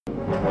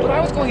But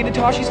I was going into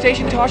Toshi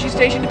Station, Toshi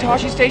Station,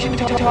 Toshi Station,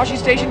 Toshi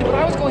Station. But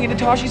I was going into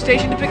Toshi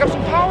Station to pick up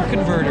some power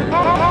converter.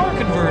 Power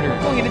converter.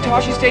 Going into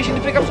Toshi Station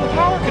to pick up some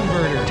power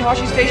converter.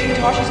 Toshi Station,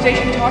 Toshi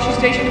Station, Toshi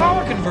Station,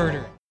 power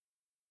converter.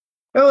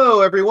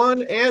 Hello,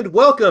 everyone, and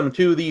welcome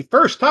to the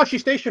first Toshi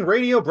Station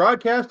radio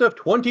broadcast of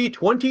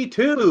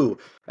 2022.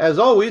 As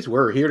always,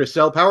 we're here to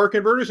sell power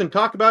converters and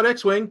talk about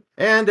X-Wing.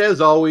 And as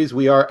always,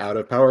 we are out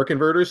of power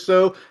converters,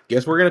 so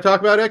guess we're going to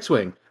talk about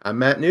X-Wing. I'm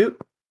Matt Newt.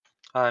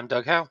 I'm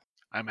Doug Howe.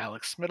 I'm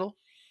Alex Smittle.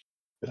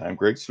 And I'm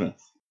Greg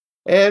Smith.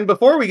 And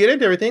before we get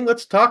into everything,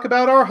 let's talk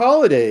about our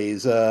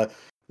holidays.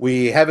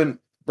 We haven't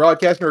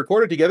broadcast and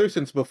recorded together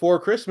since before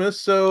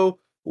Christmas, so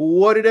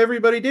what did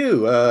everybody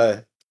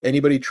do?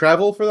 Anybody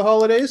travel for the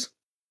holidays?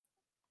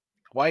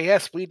 Why,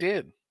 yes, we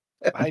did.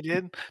 I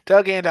did.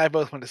 Doug and I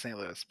both went to St.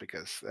 Louis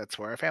because that's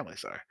where our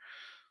families are.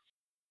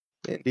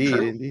 Indeed,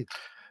 indeed.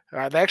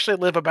 They actually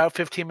live about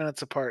 15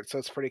 minutes apart, so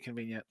it's pretty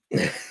convenient.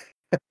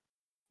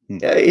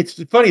 Yeah,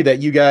 it's funny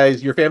that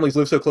your families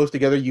live so close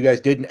together, you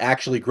guys didn't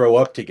actually grow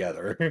up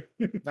together.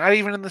 Not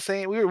even in the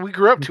same... We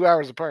grew up 2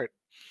 hours apart.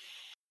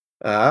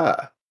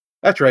 Ah,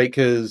 that's right,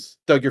 because,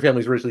 Doug, your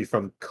family's originally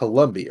from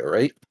Columbia,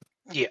 right?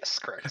 Yes,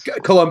 correct.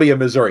 Columbia,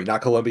 Missouri,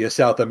 not Columbia,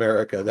 South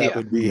America. That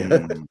would be...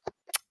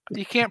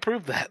 You can't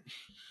prove that.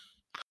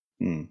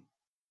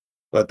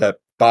 But that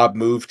Bob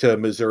moved to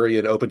Missouri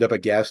and opened up a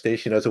gas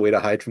station as a way to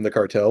hide from the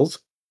cartels?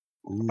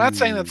 I'm not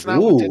saying that's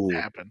not what didn't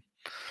happen.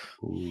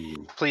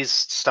 Please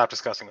stop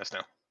discussing this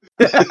now.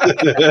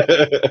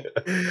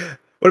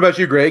 What about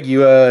you, Greg?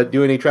 You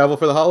do any travel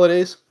for the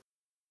holidays?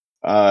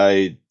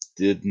 I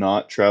did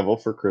not travel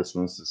for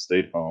Christmas. I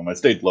stayed home. I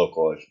stayed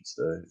local, I should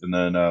say. And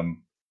then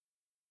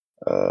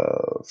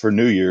for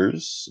New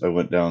Year's, I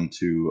went down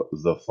to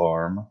the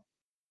farm.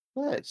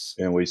 Nice.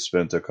 And we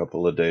spent a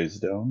couple of days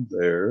down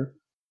there.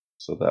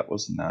 So that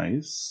was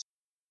nice.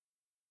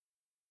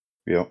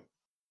 Yep.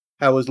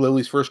 How was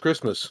Lily's first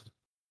Christmas?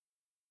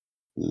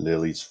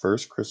 Lily's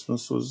first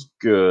Christmas was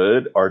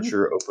good.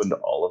 Archer opened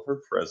all of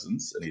her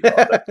presents, and he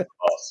thought that was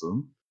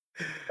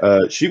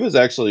awesome. She was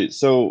actually...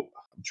 So,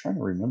 I'm trying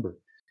to remember.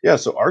 Yeah,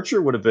 so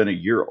Archer would have been a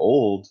year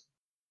old,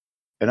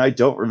 and I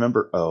don't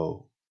remember...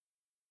 Oh.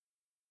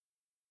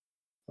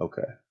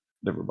 Okay.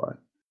 Never mind.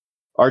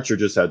 Archer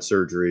just had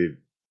surgery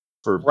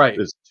for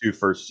his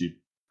first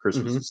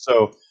Christmases.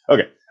 So,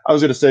 okay. I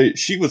was going to say,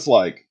 she was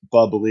like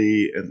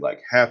bubbly and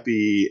like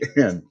happy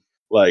and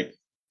like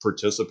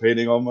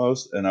participating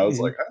almost. And I was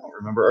like, I don't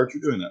remember Archer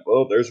doing that.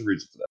 Well, there's a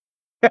reason for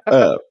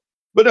that.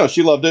 But no,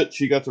 she loved it.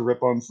 She got to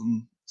rip on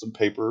some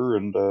paper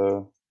and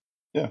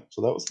yeah,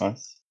 so that was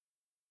nice.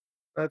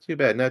 Not too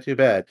bad. Not too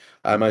bad.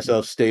 I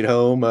myself stayed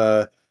home.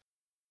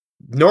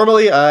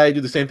 Normally, I do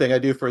the same thing I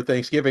do for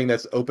Thanksgiving.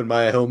 That's open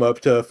my home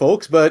up to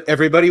folks, but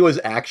everybody was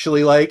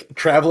actually like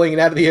traveling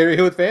and out of the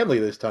area with family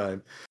this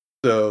time.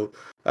 So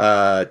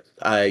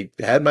I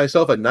had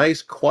myself a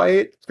nice,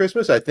 quiet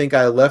Christmas. I think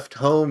I left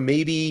home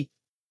maybe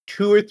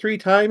 2 or 3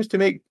 times to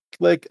make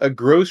like a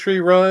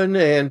grocery run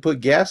and put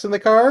gas in the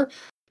car.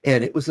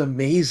 And it was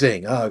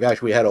amazing. Oh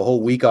gosh, we had a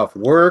whole week off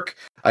work.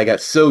 I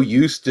got so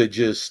used to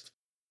just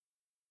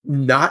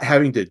not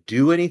having to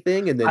do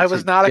anything, and then I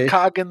was not a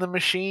cog in the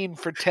machine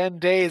for 10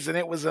 days, and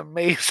it was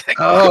amazing.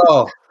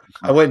 Oh,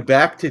 I went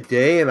back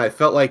today, and I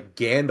felt like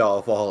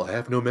Gandalf. I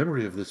have no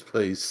memory of this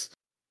place,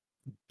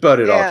 but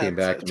it all came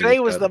back to me. Today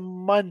was the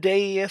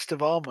Mondayest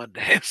of all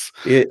Mondays.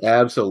 It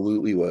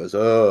absolutely was.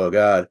 Oh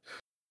God!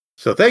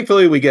 So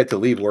thankfully, we get to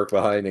leave work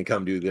behind and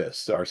come do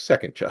this, our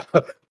second job.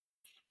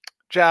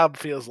 Job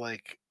feels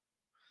like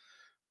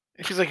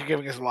you're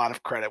giving us a lot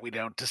of credit we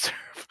don't deserve.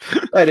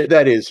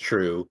 That is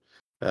true.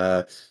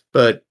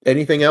 But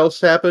anything else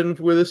happened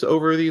with us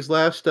over these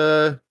last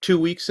 2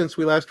 weeks since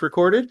we last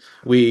recorded?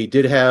 We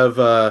did have,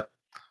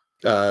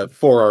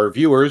 for our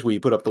viewers, we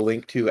put up the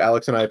link to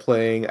Alex and I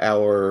playing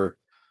our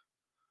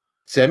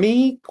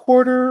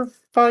quarterfinal.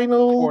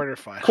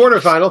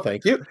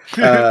 Thank you.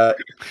 The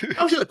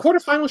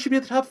quarterfinal should be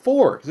at the top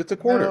 4 because it's a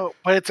quarter. No,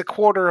 but it's a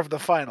quarter of the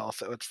final,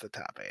 so it's the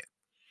top 8.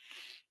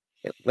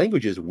 Yeah,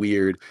 language is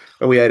weird.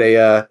 But we had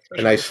a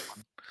nice,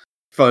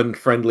 fun,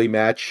 friendly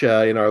match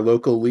in our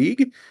local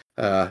league.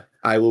 I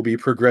will be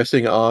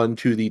progressing on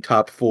to the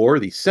top 4,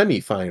 the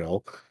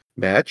semifinal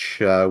match,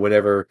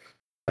 whenever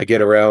I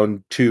get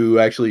around to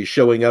actually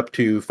showing up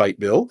to fight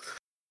Bill.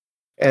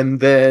 And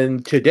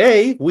then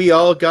today, we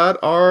all got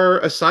our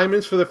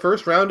assignments for the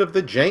first round of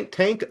the Jank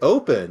Tank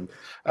Open.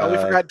 We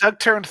forgot Doug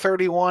turned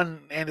 31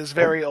 and is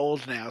very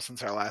old now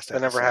since our last episode.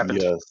 That never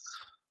happened.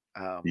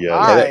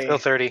 Yes. Still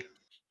 30.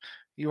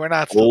 You are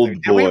not still Old 30.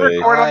 Did we boy.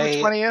 record on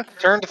the 20th?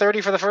 Turned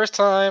 30 for the first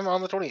time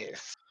on the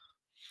 28th.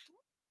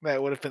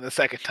 That would have been the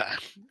second time.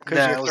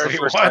 Nah, it was the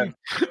first time.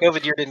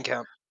 COVID year didn't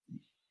count.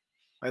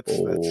 That's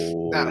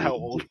not how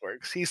old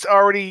works. He's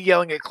already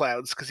yelling at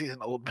clouds because he's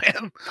an old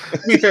man. To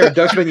be fair,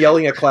 Doug's been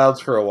yelling at clouds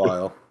for a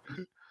while.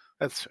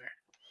 That's fair.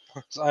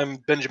 So I'm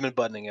Benjamin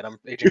Buttoning it. I'm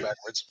aging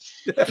backwards.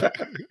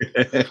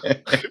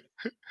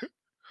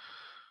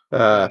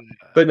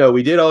 But no,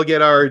 we did all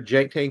get our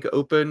Jank Tank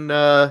Open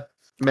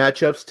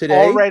matchups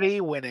today.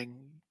 Already winning.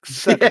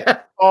 Suck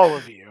it, all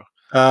of you.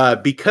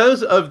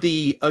 Because of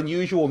the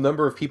unusual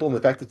number of people and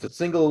the fact that it's a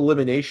single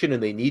elimination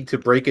and they need to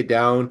break it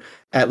down,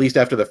 at least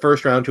after the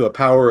first round, to a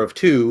power of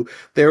 2,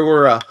 there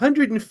were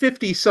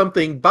 150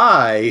 something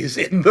buys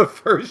in the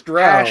first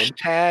round.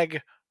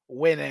 Hashtag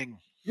winning.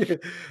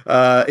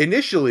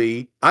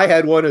 Initially, I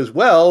had one as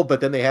well,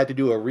 but then they had to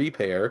do a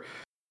repair.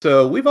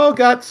 So we've all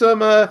got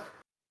some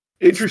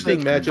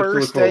interesting matchups to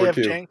look forward to. First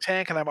day of Jank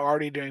Tank, and I'm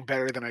already doing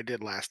better than I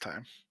did last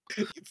time.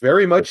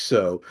 Very much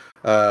so.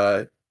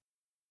 The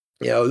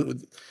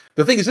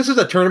thing is, this is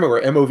a tournament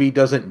where MOV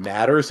doesn't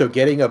matter, so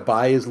getting a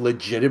bye is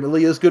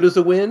legitimately as good as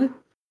a win.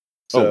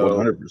 So,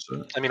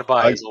 100%. I mean, a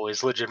bye is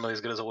always legitimately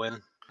as good as a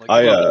win.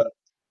 Like,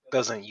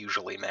 doesn't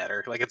usually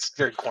matter. Like, it's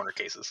very corner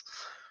cases.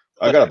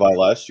 I got a bye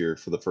last year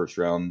for the first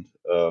round.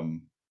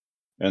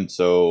 And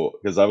so,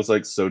 because I was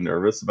like so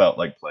nervous about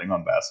like playing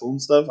on Vassal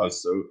and stuff,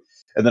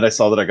 and then I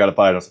saw that I got a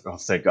bye, and I was like, oh,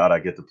 thank God I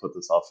get to put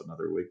this off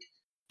another week.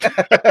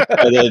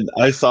 And then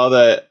I saw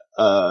that,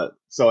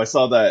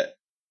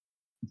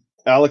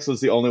 Alex was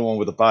the only one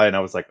with a bye, and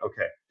I was like,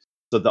 okay,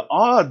 so the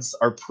odds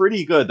are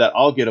pretty good that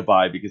I'll get a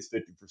bye because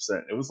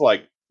 50%. It was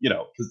like,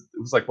 because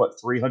it was like,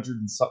 what, 300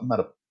 and something out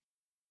of.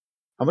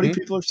 How many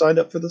people are signed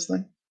up for this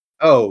thing?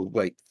 Oh,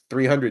 like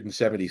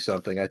 370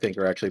 something, I think,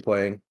 are actually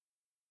playing.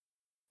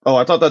 Oh,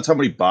 I thought that's how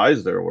many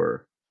buys there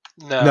were.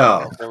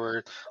 No. There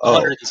were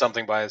 100 and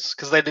something buys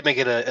because they did make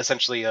it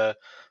essentially a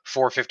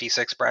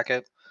 456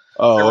 bracket.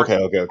 Oh, okay.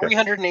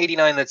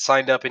 389 that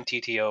signed up in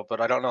TTO,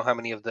 but I don't know how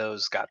many of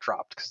those got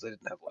dropped because they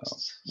didn't have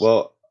lists.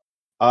 Well,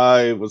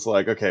 I was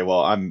like, okay,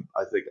 well, I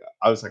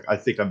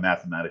think I'm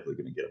mathematically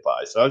going to get a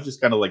bye. So I was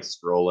just kind of like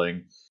scrolling,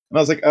 and I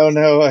was like, oh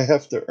no, I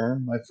have to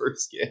earn my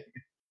first game.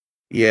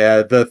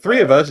 Yeah, the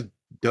three of us,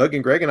 Doug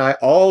and Greg and I,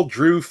 all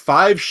drew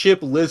 5 ship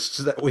lists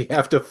that we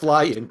have to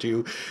fly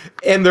into,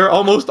 and they're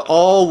almost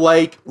all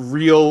like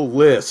real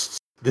lists.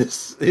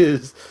 This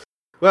is,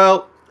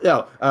 well,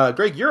 no,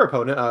 Greg, your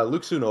opponent,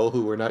 Luke Sunol,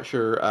 who we're not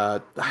sure,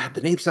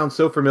 the name sounds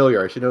so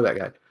familiar, I should know that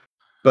guy.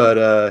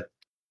 But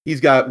he's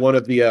got one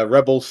of the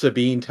Rebel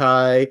Sabine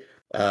tie,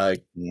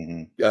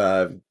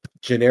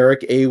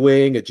 generic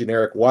A-Wing, a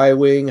generic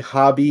Y-Wing,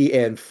 Hobby,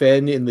 and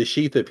Fen in the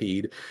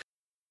Sheathipede.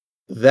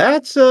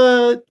 That's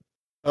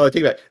I take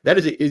it back. That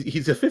is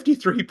he's a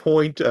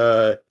 53-point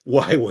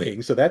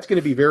Y-Wing, so that's going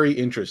to be very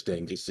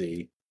interesting to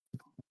see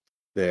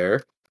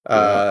there.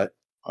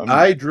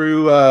 I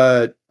drew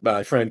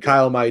my friend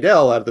Kyle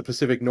Meidel out of the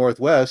Pacific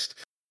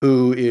Northwest,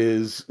 who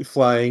is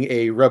flying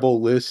a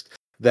Rebel list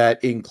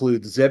that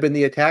includes Zeb in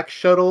the attack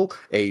shuttle,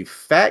 a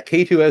fat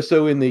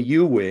K2SO in the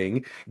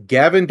U-Wing,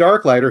 Gavin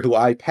Darklighter, who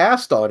I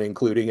passed on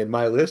including in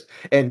my list,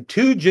 and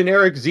 2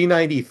 generic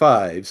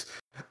Z95s.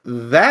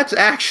 That's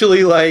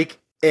actually like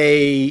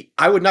I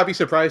would not be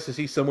surprised to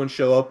see someone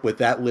show up with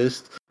that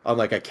list on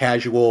like a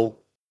casual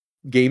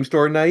game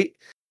store night.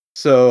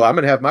 So I'm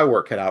going to have my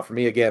work cut out for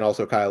me. Again,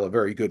 also Kyle, a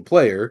very good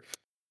player.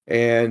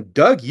 And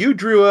Doug, you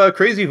drew a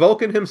Crazy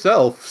Vulcan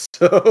himself.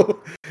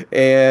 So,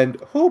 and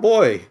oh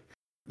boy,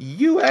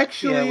 you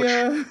actually...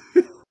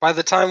 by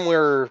the time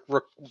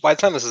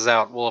this is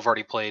out, we'll have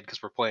already played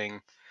because we're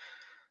playing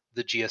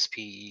the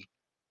GSP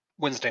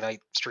Wednesday night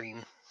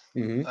stream.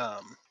 Mm-hmm.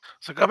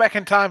 So go back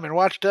in time and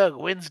watch Doug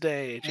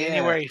Wednesday,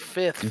 January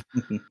 5th.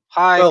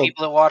 Hi,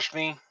 people that watched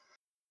me.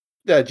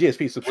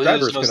 GSP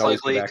subscribers can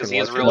always go back and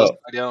watch it.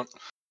 I don't.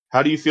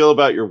 How do you feel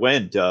about your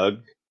win,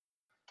 Doug?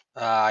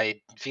 I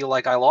feel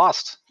like I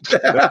lost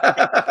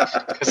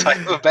because I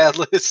have a bad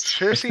list.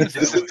 Sure seems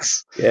that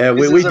way. Yeah,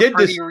 we did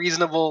pretty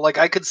reasonable. Like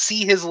I could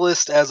see his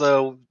list as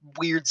a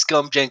weird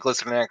scum jank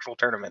list in an actual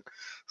tournament.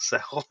 So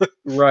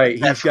right,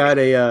 he's got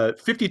a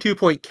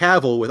 52-point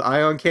Cavill with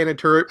ion cannon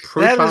turret,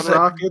 proton rockets.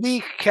 That is a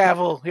weak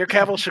Cavill. Your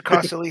Cavill should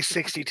cost at least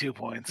 62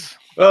 points.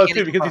 Well,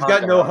 too, because he's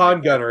got no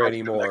Han Gunner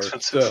anymore.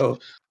 So,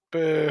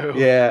 boo.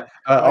 Yeah,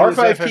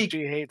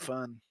 R5FFG hate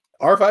fun.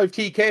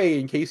 R5TK,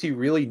 in case he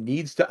really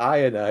needs to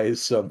ionize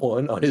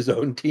someone on his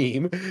own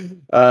team.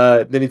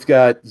 Then he's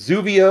got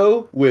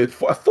Zuvio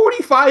with a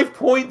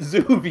 45-point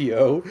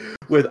Zuvio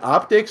with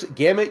optics,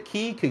 gamut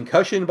key,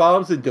 concussion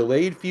bombs, and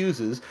delayed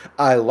fuses.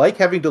 I like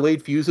having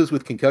delayed fuses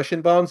with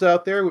concussion bombs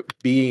out there,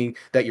 being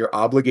that you're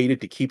obligated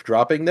to keep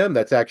dropping them.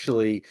 That's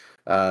actually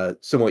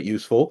somewhat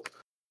useful.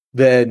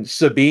 Then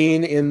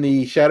Sabine in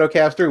the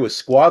Shadowcaster with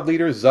squad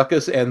leader,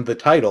 Zuckuss, and the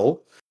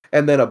title.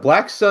 And then a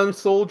Black Sun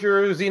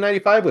Soldier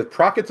Z95 with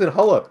Prockets and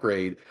hull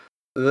upgrade.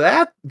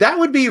 That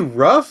would be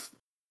rough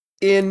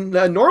in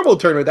a normal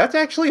tournament. That's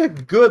actually a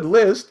good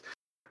list,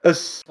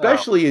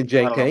 especially in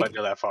Jank Tank. I don't know if I'd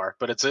go that far,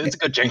 but it's a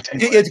good Jank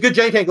Tank list. It's a good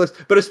Jank Tank list,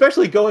 but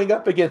especially going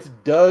up against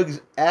Doug's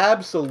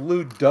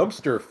absolute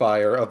dumpster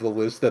fire of the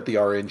list that the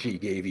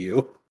RNG gave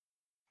you.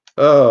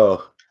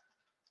 Oh.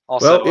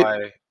 Also,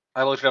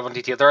 I looked it up on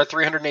TTO. There are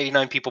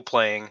 389 people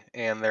playing,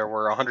 and there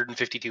were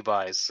 152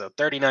 buys, so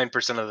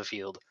 39% of the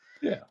field.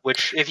 Yeah.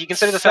 Which, if you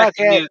consider the fact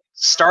that you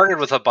started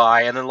with a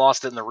buy and then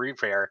lost it in the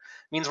repair,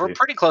 means we're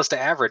pretty close to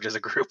average as a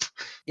group.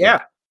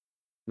 Yeah.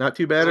 Not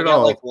too bad at all.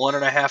 all. Like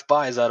 1.5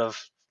 buys out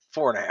of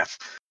 4.5.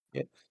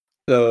 Yeah.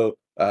 So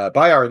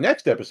By our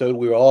next episode,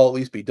 we will all at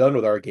least be done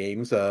with our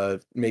games.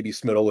 Maybe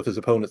Smittle if his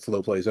opponent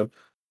slow plays him.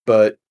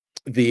 But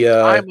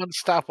I'm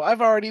unstoppable.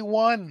 I've already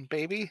won,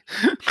 baby.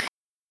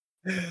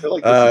 I feel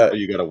like this is how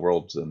you got a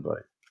Worlds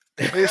invite.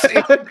 It's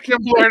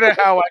similar to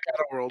how I got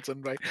a Worlds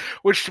invite.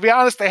 Which, to be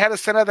honest, they had to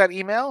send out that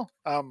email.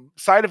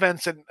 Side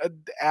events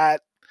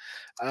at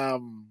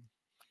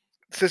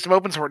System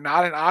Opens were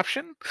not an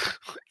option.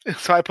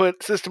 So I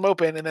put System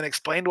Open and then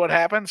explained what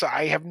happened. So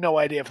I have no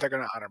idea if they're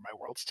going to honor my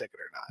Worlds ticket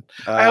or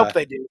not. I hope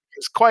they do,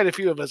 because quite a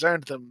few of us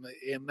earned them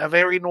in a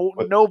very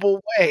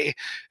noble way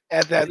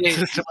at that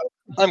System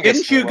Open.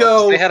 Didn't you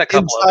go they had a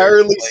couple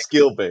entirely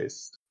skill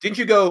based? Didn't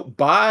you go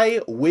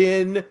buy,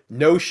 win,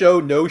 no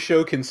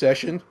show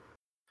concession?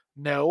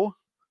 No.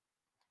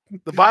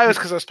 The buy was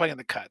because I was playing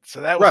the cut,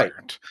 so that was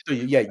earned. So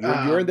you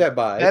earned that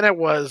buy. Then it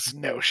was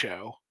no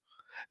show.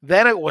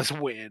 Then it was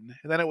win.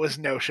 And then it was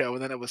no show.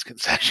 And then it was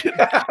concession.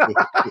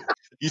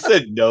 You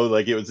said no,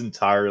 like it was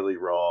entirely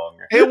wrong.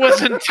 It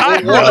was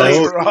entirely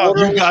wrong.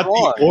 You got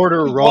the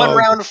order he wrong. Won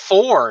round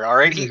 4. All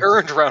right, he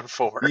earned round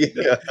 4.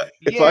 Yeah.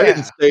 If I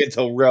didn't stay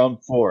until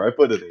round 4, I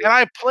put it in. And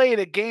I played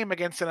a game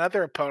against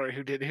another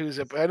opponent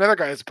another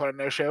guy's opponent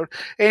no showed,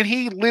 and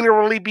he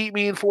literally beat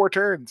me in 4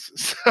 turns.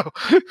 So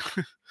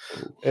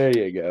there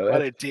you go.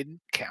 But it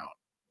didn't count.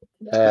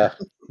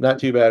 Not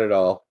too bad at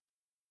all.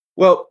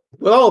 Well,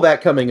 with all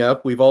that coming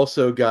up, we've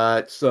also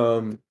got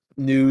some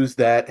news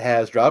that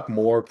has dropped.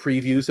 More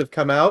previews have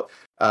come out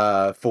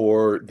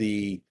for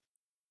the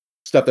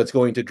stuff that's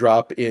going to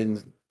drop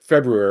in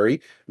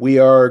February. We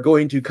are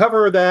going to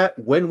cover that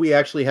when we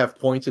actually have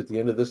points at the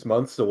end of this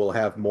month, so we'll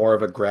have more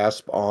of a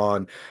grasp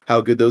on how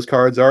good those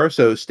cards are.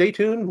 So stay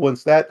tuned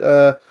once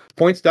that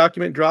points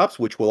document drops,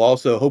 which will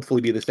also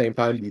hopefully be the same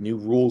time the new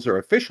rules are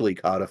officially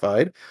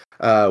codified.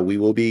 We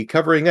will be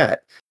covering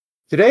that.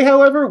 Today,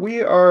 however,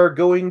 we are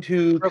going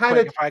to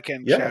if I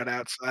can shout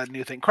out a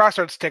new thing.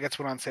 Crossroads tickets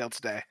went on sale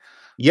today.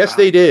 Yes,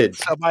 they did.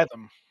 So buy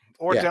them.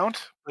 Or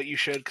don't, but you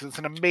should, because it's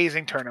an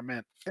amazing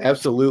tournament.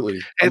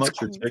 Absolutely. How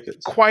much are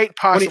tickets? Quite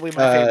possibly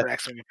my favorite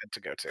X-Wing event to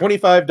go to.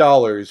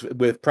 $25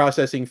 with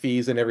processing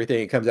fees and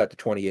everything. It comes out to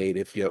 $28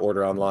 if you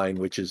order online,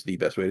 which is the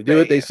best way to do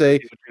it. They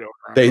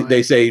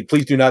say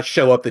please do not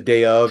show up the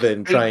day of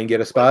and try and get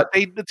a spot.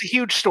 It's a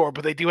huge store,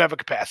 but they do have a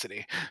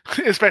capacity,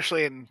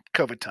 especially in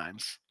COVID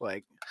times. So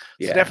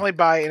definitely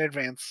buy in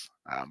advance.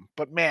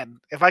 But man,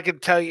 if I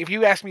could tell you, if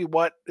you ask me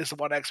what is the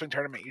one X-Wing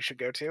tournament you should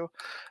go to,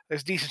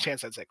 there's a decent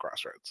chance I'd say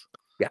Crossroads.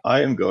 Yeah,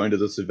 I am going to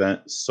this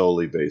event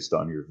solely based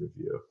on your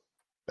review.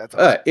 That's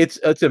awesome.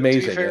 It's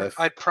amazing. Fair,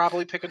 I'd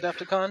probably pick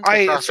Adepticon.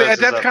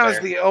 Adepticon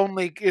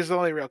is the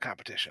only real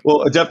competition.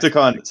 Well,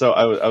 Adepticon. So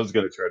I was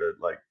going to try to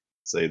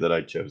say that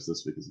I chose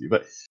this because of you,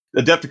 but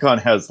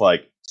Adepticon has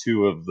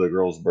 2 of the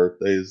girls'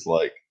 birthdays.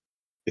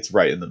 It's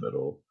right in the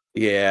middle.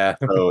 Yeah.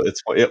 So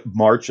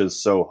March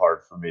is so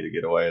hard for me to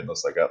get away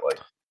unless I got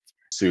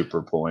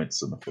super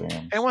points in the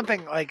film. And one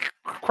thing,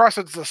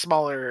 Crossroads is a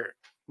smaller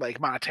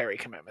monetary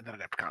commitment than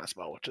Adepticon as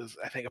well, which is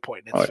I think a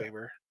point in its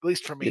favor. At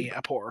least for me, a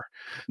poor.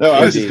 No,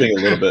 I was just being a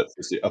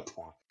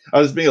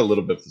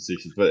little bit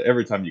facetious, but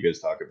every time you guys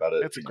talk about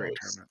it, it's a great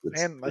tournament.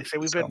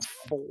 And we've been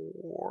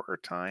 4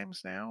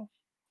 times now.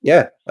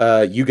 Yeah,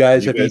 you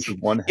guys have each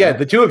won. Yeah,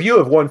 the 2 of you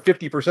have won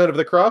 50% of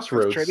the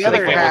Crossroads. The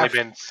other half,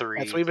 only been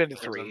 3. We've been to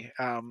 3.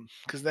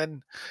 Because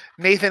then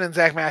Nathan and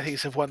Zach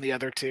Matthews have won the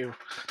other 2,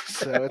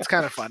 so it's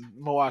kind of fun.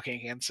 Milwaukee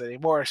and Kansas City,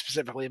 more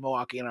specifically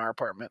Milwaukee in our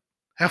apartment,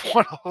 have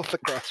won all of the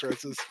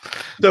Crossroads.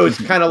 So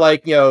it's kind of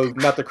like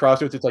not the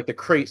Crossroads. It's like the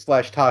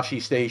Crate/Tashi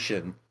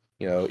Station,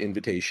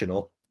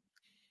 invitational.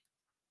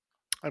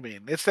 I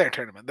mean, it's their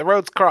tournament. The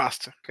roads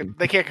crossed.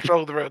 They can't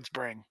control who the roads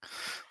bring.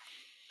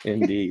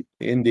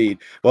 Indeed.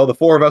 Well, the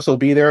 4 of us will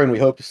be there, and we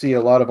hope to see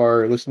a lot of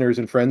our listeners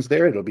and friends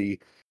there. It'll be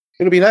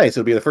nice.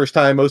 It'll be the first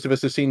time most of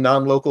us have seen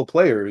non-local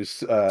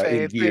players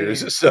in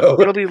years. So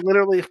it'll be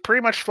literally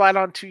pretty much flat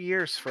on 2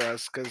 years for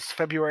us, because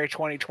February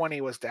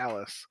 2020 was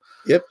Dallas.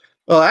 Yep.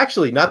 Well,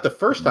 actually, not the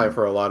first time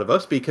for a lot of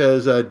us,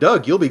 because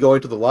Doug, you'll be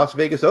going to the Las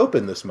Vegas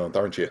Open this month,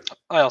 aren't you?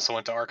 I also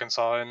went to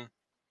Arkansas in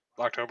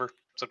September,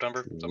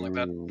 something like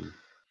that.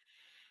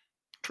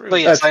 True.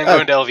 But yes, I'm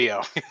going to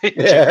LVO.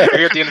 Yeah.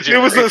 At the end of January.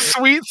 It was a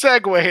sweet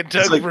segue, and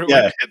Doug ruined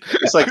it.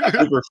 It's like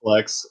super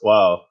flex.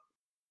 Wow.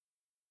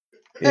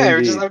 Yeah,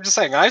 I'm just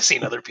saying, I've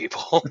seen other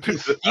people. You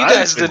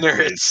guys are the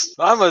nerds.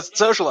 I'm a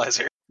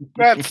socializer.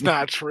 That's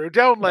not true.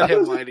 Don't let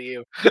him lie to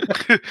you.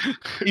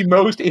 The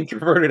most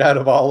introverted out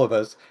of all of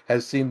us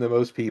has seen the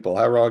most people.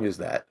 How wrong is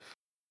that?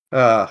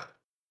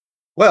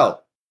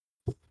 Well,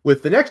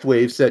 with the next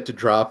wave set to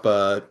drop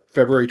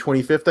February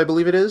 25th, I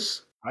believe it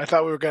is. I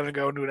thought we were going to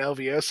go into an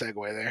LVO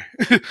segue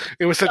there.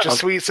 It was such a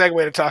sweet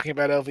segue to talking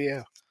about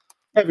LVO.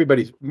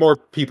 More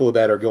people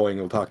that are going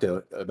will talk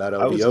about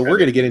LVO. We're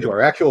going to get into our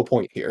actual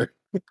point here.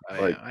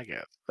 I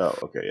guess. Oh,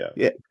 okay,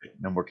 yeah. Okay,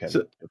 no more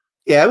Kevin.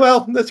 Yeah,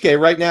 well, that's okay.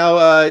 Right now,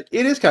 it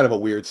is kind of a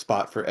weird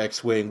spot for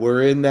X-Wing.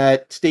 We're in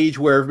that stage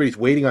where everybody's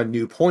waiting on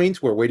new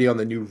points. We're waiting on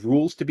the new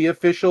rules to be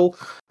official.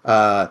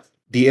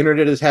 the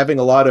internet is having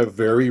a lot of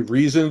very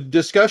reasoned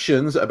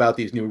discussions about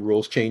these new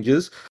rules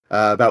changes,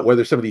 about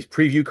whether some of these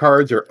preview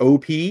cards are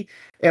OP,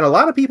 and a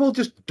lot of people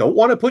just don't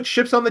want to put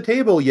ships on the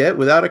table yet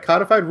without a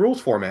codified rules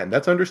format, and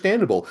that's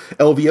understandable.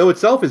 LVO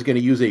itself is going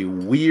to use a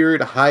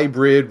weird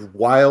hybrid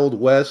Wild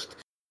West,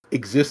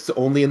 exists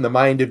only in the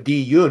mind of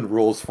D. Yun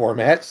rules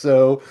format,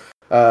 so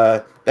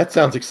that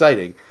sounds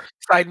exciting.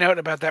 Side note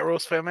about that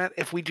rules format: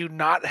 if we do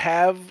not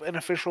have an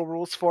official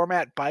rules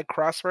format by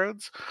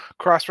Crossroads,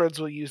 Crossroads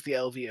will use the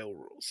LVO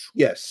rules.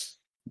 Yes,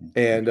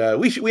 and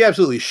we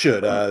absolutely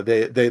should.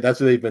 They that's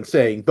what they've been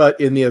saying. But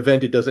in the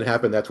event it doesn't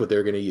happen, that's what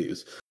they're going to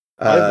use.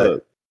 I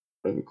have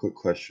a quick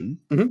question.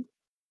 Mhm.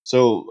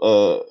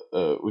 So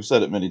we've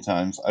said it many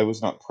times. I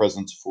was not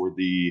present for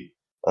the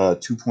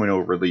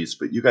 2.0 release,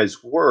 but you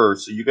guys were.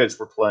 So you guys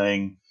were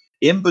playing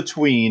in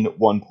between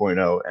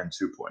 1.0 and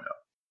 2.0.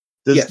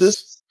 Does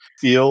this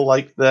feel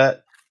like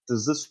that?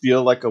 Does this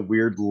feel like a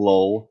weird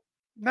lull?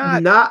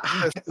 Not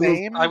the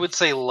same. I would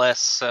say less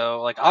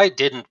so. Like, I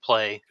didn't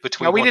play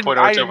between No, we 1.0 didn't. and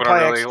I didn't 2.0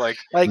 play really.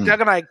 like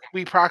Doug and I,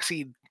 we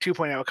proxied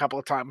 2.0 a couple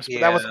of times, but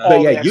that was Yeah. all.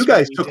 But yeah, the you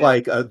guys X-Wing took we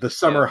did. like the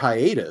summer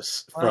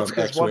hiatus Well, that's from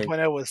because X-Wing,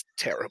 1.0 was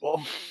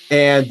terrible.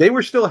 and they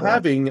were still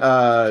having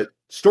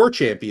store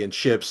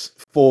championships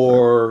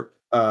for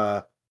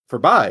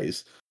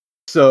buys.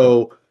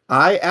 So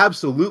I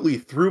absolutely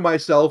threw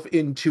myself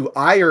into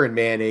Iron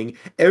Manning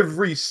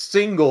every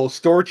single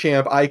store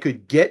champ I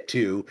could get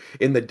to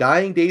in the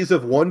dying days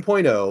of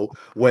 1.0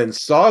 when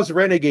Saw's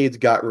Renegades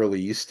got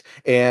released,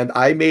 and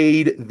I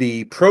made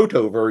the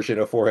proto version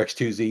of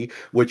 4X2Z,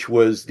 which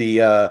was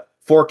the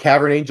 4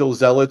 Cavern Angel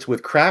Zealots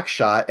with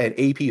Crackshot and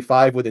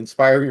AP5 with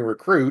Inspiring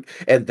Recruit,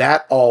 and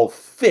that all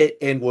fit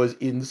and was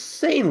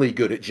insanely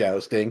good at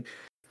jousting.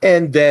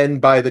 And then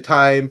by the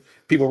time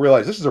people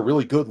realized this is a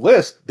really good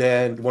list,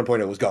 then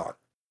 1.0 was gone.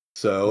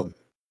 So,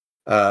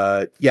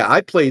 yeah,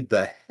 I played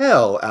the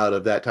hell out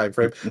of that time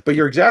frame. But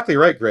you're exactly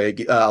right,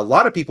 Greg. A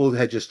lot of people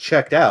had just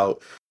checked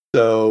out.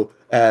 So,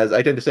 as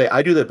I tend to say,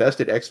 I do the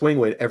best at X-Wing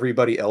when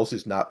everybody else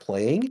is not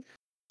playing.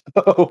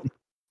 So,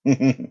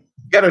 you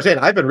gotta understand,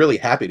 I've been really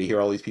happy to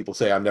hear all these people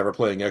say I'm never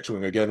playing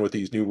X-Wing again with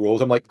these new rules.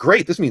 I'm like,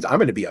 great, this means I'm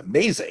going to be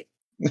amazing.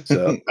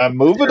 So I'm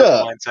moving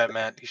Terrible up. mindset,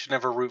 Matt. You should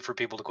never root for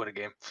people to quit a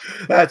game.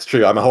 that's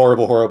true. I'm a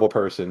horrible, horrible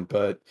person,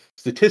 but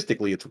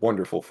statistically, it's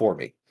wonderful for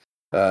me.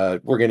 We're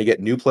going to get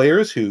new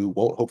players who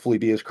won't hopefully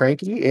be as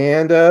cranky,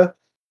 and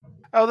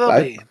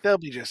They'll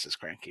be just as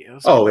cranky.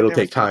 it'll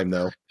take time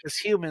though. Because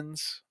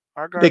humans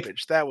are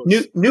garbage. That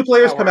was New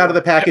players how come I out of the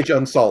learned. package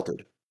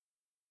unsalted.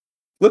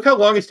 Look how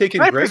long it's taken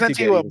Can I Greg to present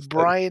get you a used to.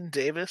 Brian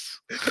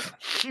Davis?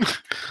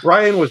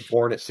 Brian was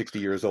born at 60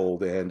 years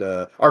old, and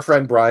our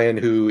friend Brian,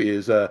 who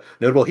is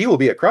notable, he will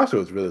be at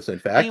Crossroads with us. In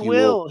fact, He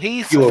will.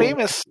 He's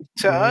famous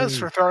to us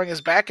for throwing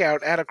his back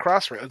out at a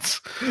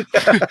Crossroads.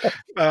 But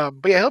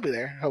yeah, he'll be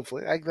there.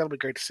 Hopefully, that'll be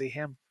great to see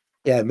him.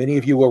 Yeah, many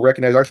of you will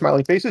recognize our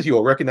smiling faces. You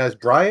will recognize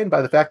Brian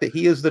by the fact that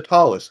he is the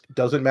tallest.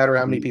 Doesn't matter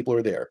how many people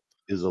are there.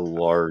 Is a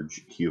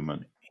large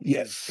human.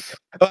 Yes,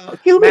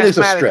 human is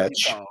a Mathematically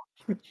stretch. tall.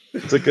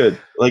 It's a good,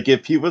 like,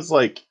 if he was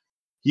like,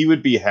 he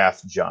would be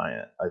half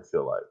giant, I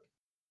feel like.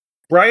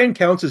 Brian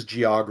counts as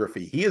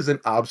geography. He is an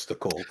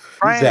obstacle.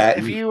 Brian,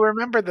 if you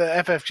remember the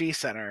FFG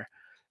Center,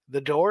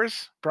 the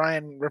doors,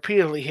 Brian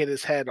repeatedly hit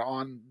his head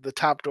on the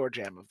top door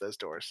jamb of those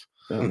doors.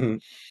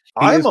 Mhm.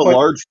 I'm a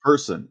large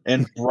person,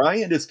 and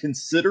Brian is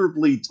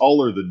considerably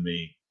taller than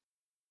me.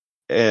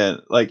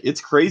 And, like, it's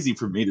crazy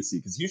for me to see,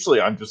 because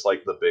usually I'm just,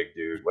 like, the big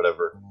dude,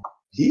 whatever.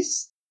 He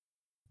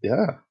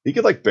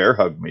could, like, bear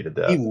hug me to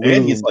death.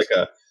 And he's, like,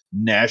 a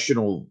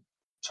national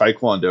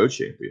Taekwondo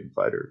champion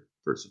fighter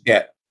person.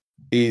 Yeah.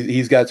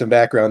 He's got some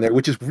background there,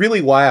 which is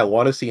really why I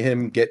want to see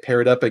him get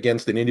paired up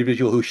against an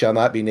individual who shall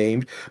not be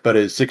named, but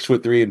is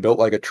 6'3" and built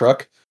like a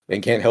truck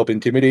and can't help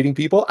intimidating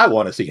people. I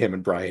want to see him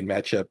and Brian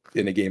match up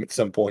in a game at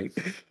some point.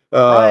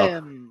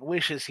 Brian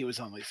wishes he was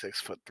only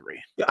 6'3".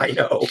 I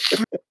know.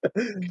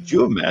 Could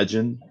you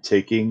imagine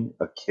taking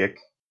a kick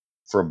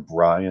from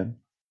Brian?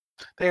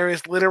 There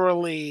is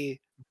literally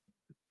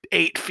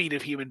 8 feet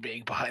of human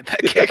being behind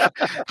that kick.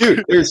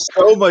 Dude, there's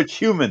so much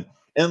human.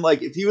 And,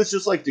 like, if he was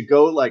just, like, to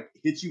go, like,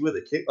 hit you with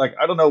a kick, like,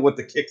 I don't know what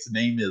the kick's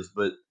name is,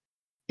 but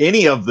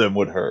any of them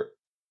would hurt.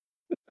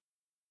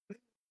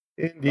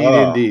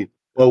 Indeed.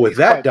 Well, with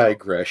that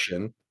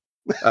digression,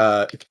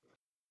 yeah,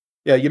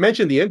 you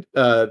mentioned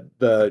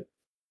the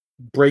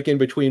break in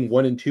between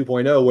 1 and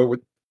 2.0,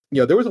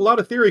 where there was a lot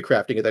of theory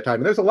crafting at that time,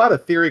 and there's a lot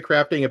of theory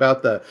crafting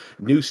about the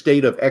new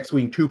state of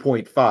X-Wing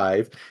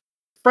 2.5.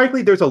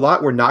 Frankly, there's a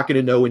lot we're not going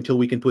to know until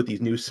we can put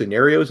these new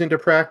scenarios into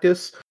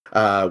practice.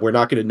 We're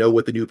not going to know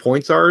what the new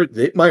points are.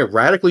 It might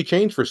radically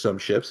change for some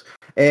ships,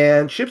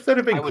 and ships that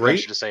have been I would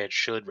venture to say it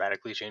should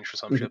radically change for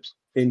some ships.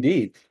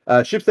 Indeed.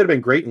 Ships that have been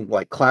great in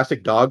like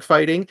classic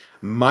dogfighting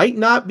might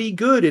not be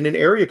good in an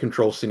area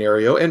control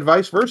scenario, and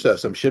vice versa.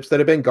 Some ships that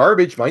have been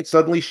garbage might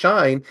suddenly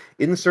shine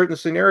in certain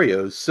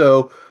scenarios.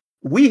 So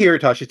we here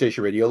at Tashi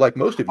Station Radio, like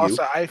most of you,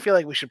 Also, I feel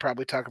like we should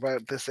probably talk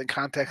about this in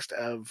context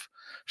of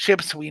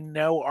ships we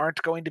know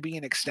aren't going to be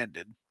in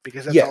extended,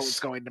 because that's all that's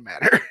going to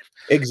matter.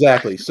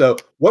 Exactly. So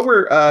what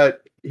we're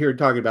here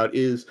talking about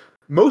is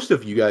most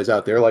of you guys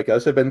out there, like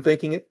us, have been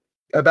thinking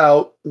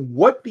about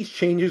what these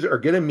changes are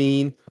going to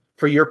mean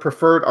for your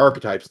preferred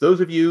archetypes. Those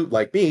of you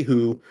like me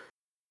who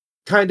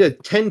kind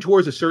of tend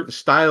towards a certain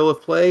style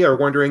of play are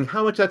wondering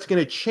how much that's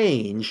going to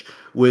change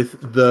with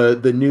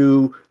the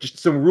new, just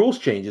some rules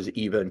changes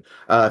even.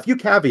 A few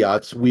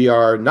caveats. We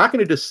are not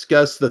going to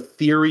discuss the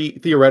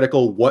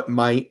theoretical what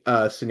might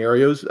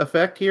scenarios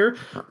affect here.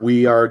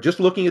 We are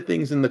just looking at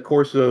things in the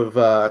course of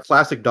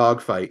classic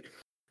dogfight.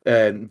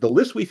 And the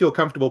list we feel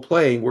comfortable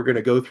playing, we're going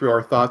to go through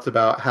our thoughts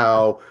about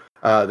how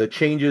the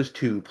changes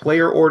to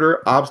player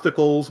order,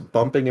 obstacles,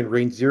 bumping and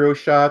range 0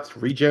 shots,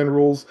 regen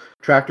rules,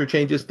 tractor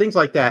changes, things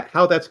like that,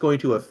 how that's going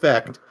to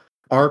affect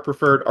our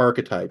preferred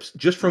archetypes,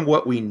 just from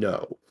what we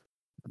know.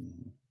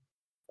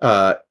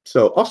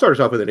 So I'll start us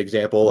off with an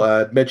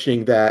example,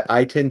 mentioning that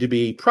I tend to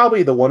be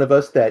probably the one of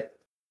us that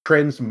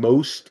trends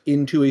most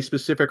into a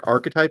specific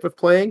archetype of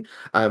playing.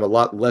 I'm a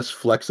lot less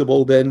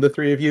flexible than the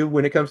three of you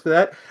when it comes to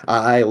that.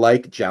 I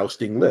like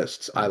jousting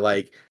lists. I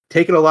like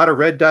taking a lot of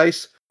red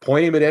dice,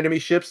 pointing them at enemy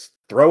ships,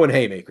 throwing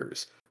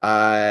haymakers.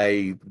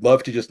 I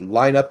love to just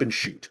line up and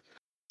shoot.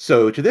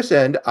 So to this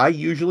end, I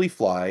usually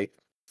fly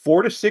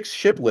 4 to 6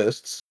 ship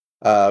lists,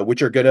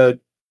 which are going to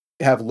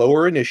have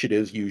lower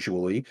initiatives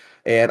usually,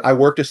 and I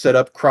work to set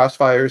up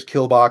crossfires,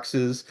 kill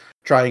boxes,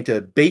 trying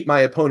to bait my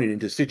opponent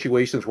into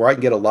situations where I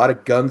can get a lot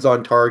of guns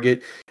on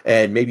target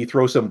and maybe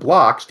throw some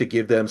blocks to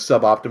give them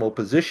suboptimal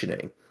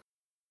positioning.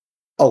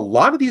 A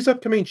lot of these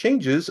upcoming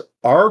changes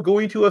are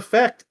going to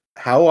affect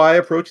how I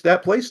approach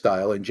that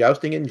playstyle and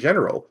jousting in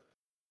general.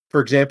 For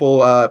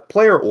example,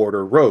 player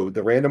order, road,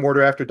 the random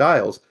order after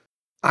dials.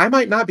 I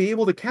might not be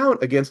able to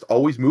count against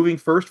always moving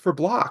first for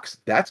blocks.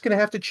 That's going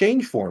to have to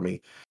change for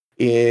me.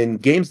 In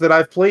games that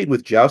I've played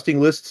with jousting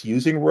lists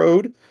using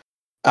road,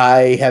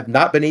 I have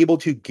not been able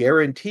to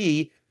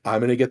guarantee I'm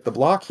going to get the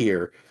block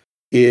here.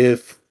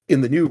 If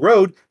in the new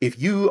road,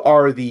 if you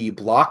are the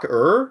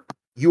blocker,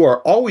 you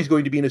are always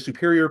going to be in a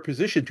superior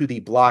position to the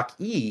block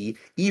E,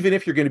 even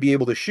if you're going to be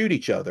able to shoot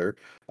each other,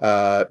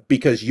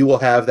 because you will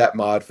have that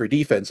mod for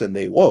defense and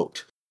they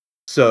won't.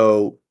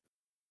 So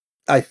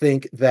I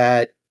think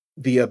that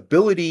the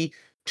ability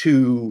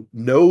to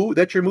know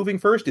that you're moving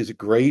first is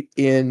great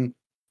in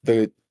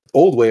the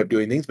old way of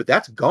doing things, but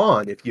that's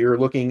gone if you're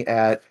looking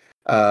at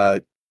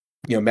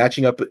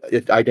matching up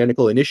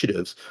identical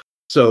initiatives.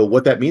 So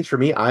what that means for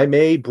me, I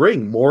may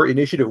bring more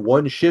initiative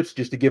 1 ships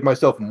just to give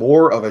myself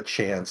more of a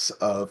chance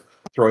of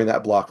throwing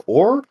that block,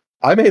 or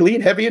I may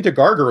lean heavy into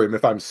Gargarim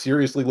if I'm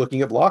seriously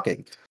looking at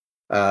blocking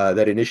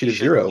that initiative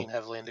 0. Lean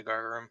heavily into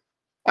Gargarim.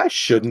 I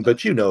shouldn't,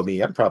 but you know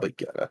me, I'm probably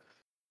gonna.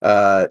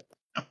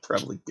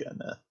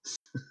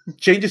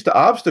 Changes to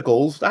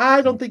obstacles,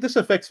 I don't think this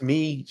affects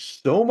me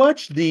so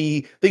much.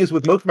 The thing is,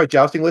 with most of my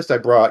jousting lists, I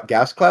brought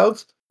gas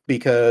clouds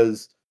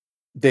because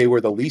they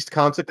were the least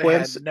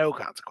consequence. They had no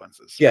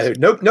consequences. Yeah,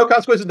 no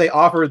consequences. They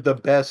offered the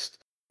best,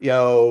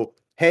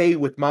 hey,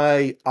 with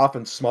my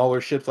often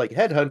smaller ships like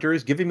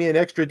Headhunters, giving me an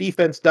extra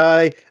defense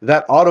die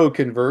that auto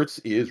converts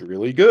is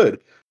really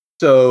good.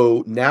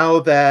 So now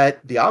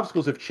that the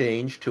obstacles have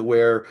changed to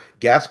where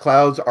gas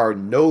clouds are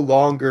no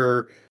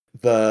longer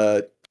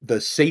the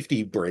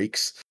safety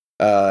breaks,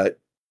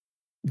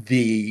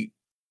 the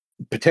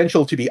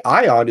potential to be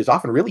ioned is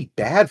often really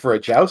bad for a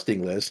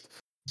jousting list.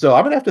 So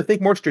I'm going to have to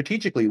think more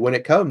strategically when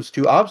it comes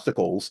to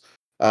obstacles.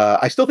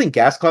 I still think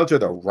gas clouds are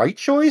the right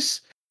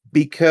choice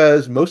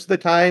because most of the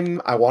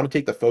time I want to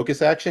take the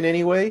focus action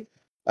anyway,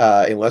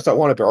 unless I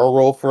want to barrel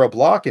roll for a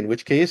block, in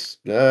which case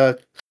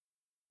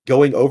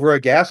going over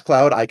a gas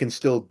cloud, I can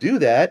still do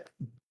that.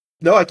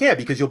 No, I can't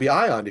because you'll be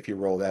ioned if you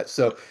roll that.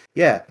 So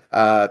yeah,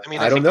 I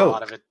don't know. A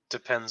lot of it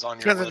depends on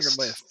your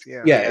list.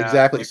 Yeah,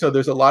 exactly. So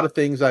there's a lot of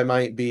things I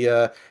might be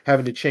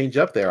having to change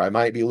up there. I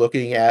might be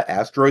looking at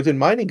asteroids and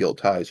mining guild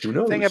ties. Who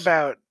knows? The thing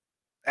about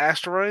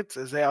asteroids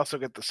is they also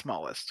get the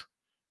smallest.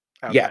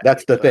 Yeah,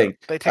 that's the thing.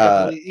 They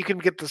take you can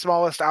get the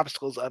smallest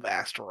obstacles of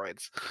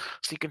asteroids.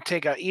 So you can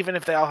take out, even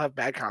if they all have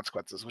bad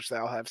consequences, which they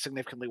all have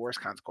significantly worse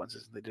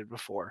consequences than they did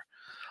before.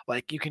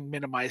 Like, you can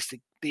minimize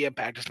the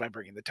impact just by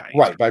bringing the tiny.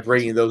 Right, by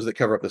bringing those that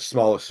cover up the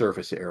smallest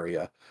surface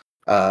area.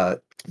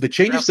 The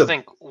changes. I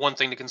think one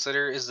thing to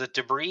consider is that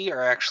debris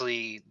are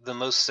actually the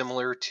most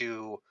similar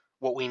to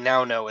what we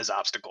now know as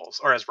obstacles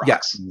or as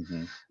rocks. Yeah.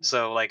 Mm-hmm.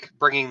 So, like,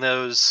 bringing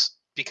those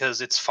because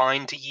it's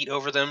fine to yeet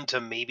over them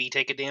to maybe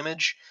take a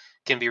damage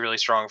can be really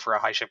strong for a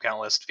high ship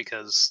count list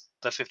because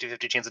the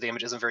 50-50 chance of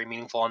damage isn't very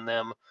meaningful on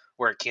them,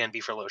 where it can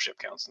be for low ship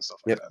counts and stuff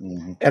like that.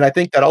 Mm-hmm. And I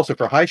think that also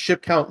for high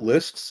ship count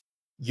lists,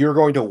 you're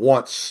going to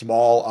want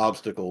small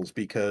obstacles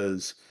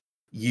because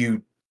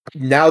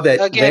now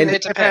that again,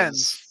 it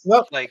depends.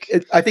 Well,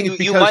 I think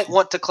you might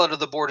want to clutter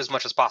the board as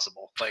much as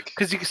possible, like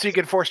because you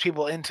can force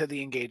people into the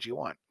engage you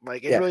want.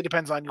 Like, it really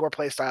depends on your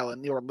play style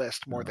and your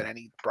list more than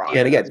any broad.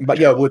 And again, but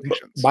with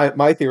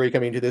my theory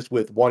coming to this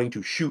with wanting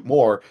to shoot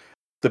more,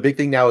 the big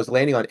thing now is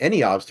landing on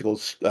any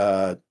obstacles,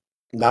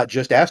 not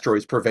just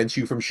asteroids, prevents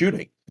you from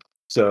shooting.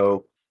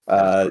 So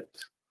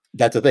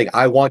that's the thing.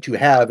 I want to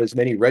have as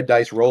many red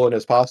dice rolling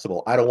as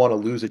possible. I don't want to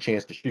lose a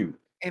chance to shoot.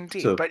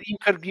 Indeed, So, but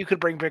you could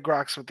bring big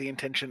rocks with the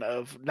intention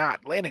of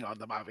not landing on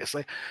them,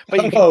 obviously.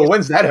 But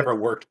when's that ever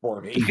worked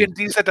for me? You can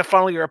use that to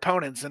funnel your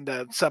opponents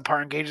into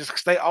subpar engages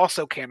because they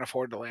also can't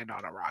afford to land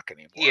on a rock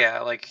anymore.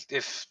 Yeah, like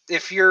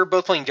if you're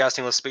both playing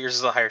jousting lists, but yours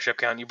is a higher ship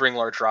count, you bring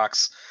large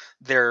rocks.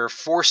 They're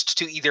forced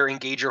to either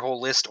engage your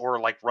whole list or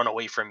like run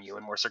away from you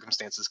in more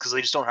circumstances because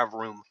they just don't have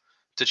room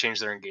to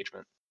change their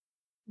engagement.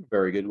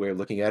 Very good way of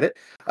looking at it.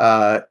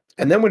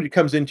 And then when it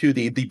comes into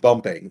the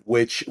bumping,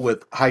 which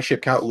with high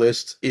ship count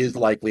lists is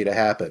likely to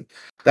happen,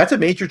 that's a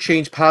major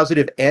change,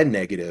 positive and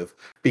negative,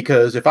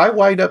 because if I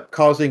wind up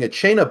causing a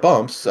chain of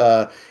bumps,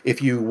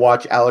 if you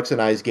watch Alex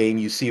and I's game,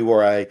 you see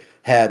where I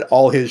had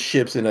all his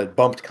ships in a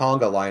bumped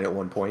conga line at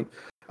one point.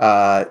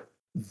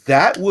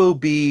 That will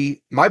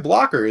be, my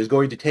blocker is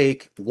going to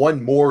take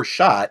one more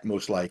shot,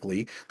 most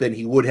likely, than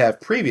he would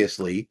have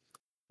previously.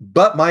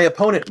 But my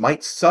opponent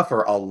might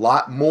suffer a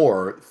lot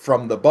more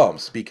from the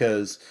bumps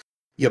because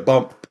you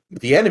bump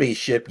the enemy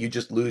ship, you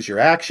just lose your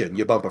action.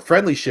 You bump a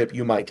friendly ship,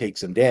 you might take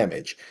some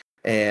damage.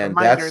 And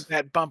reminder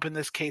that bump in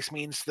this case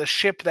means the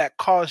ship that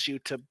caused you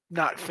to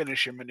not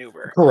finish your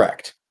maneuver.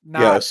 Correct.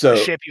 Not the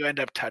ship you end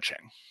up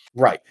touching.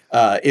 Right.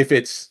 If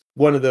it's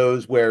one of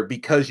those where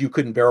because you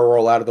couldn't barrel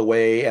roll out of the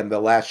way and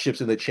the last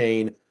ships in the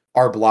chain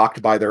are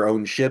blocked by their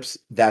own ships,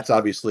 that's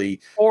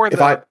obviously... Or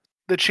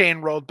the chain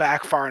rolled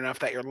back far enough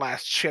that your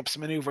last ship's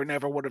maneuver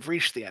never would have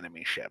reached the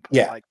enemy ship.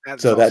 Yeah.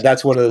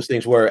 That's one of those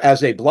things where,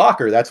 as a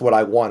blocker, that's what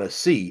I want to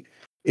see.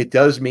 It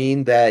does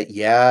mean that,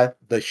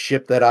 the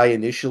ship that I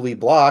initially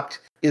blocked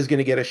is going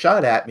to get a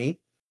shot at me.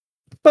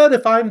 But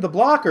if I'm the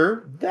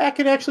blocker, that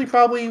can actually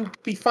probably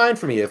be fine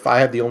for me if I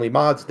have the only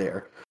mods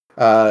there.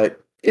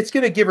 It's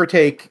going to give or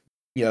take,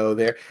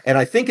 there. And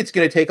I think it's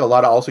going to take a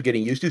lot of also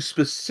getting used to,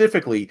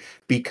 specifically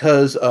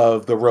because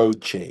of the road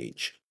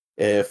change.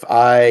 If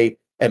I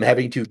am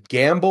having to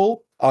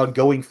gamble on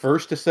going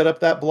first to set up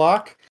that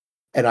block,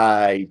 and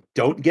I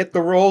don't get the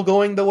roll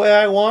going the way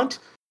I want,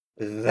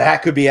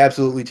 that could be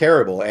absolutely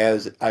terrible,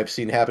 as I've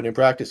seen happen in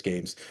practice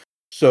games.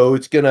 So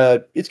it's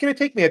gonna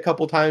take me a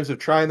couple times of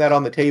trying that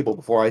on the table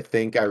before I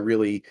think I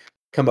really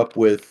come up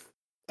with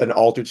an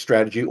altered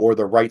strategy or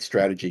the right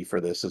strategy for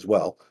this as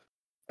well.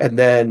 And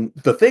then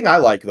the thing I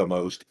like the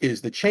most is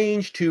the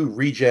change to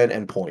regen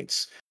and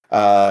points.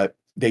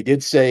 They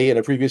did say in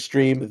a previous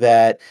stream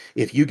that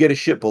if you get a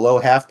ship below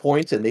half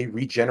points and they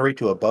regenerate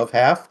to above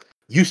half,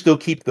 you still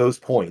keep those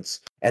points.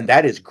 And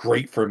that is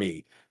great for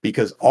me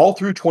because all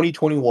through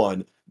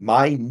 2021,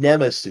 my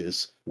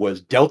nemesis was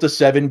Delta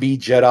 7B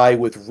Jedi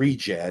with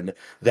regen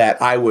that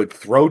I would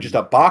throw just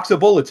a box of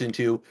bullets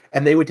into,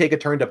 and they would take a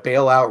turn to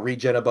bail out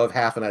regen above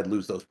half, and I'd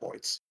lose those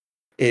points.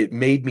 It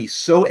made me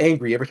so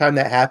angry every time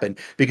that happened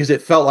because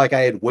it felt like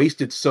I had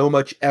wasted so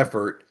much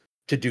effort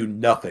to do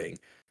nothing.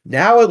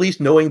 Now, at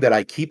least knowing that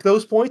I keep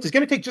those points, it's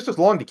going to take just as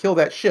long to kill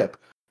that ship.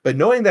 But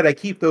knowing that I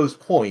keep those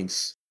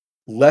points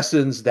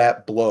lessens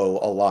that blow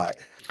a lot.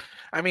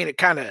 I mean,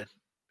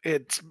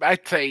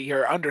 I'd say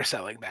you're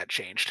underselling that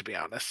change, to be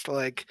honest.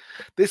 Like,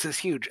 this is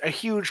huge. A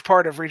huge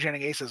part of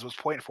regenerating aces was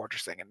point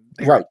fortressing, and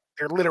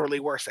they're literally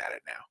worse at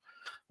it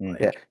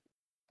now.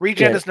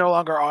 Regen is no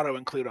longer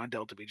auto-include on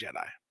Delta B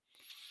Jedi.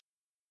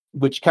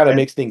 Which kind of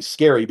makes things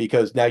scary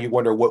because now you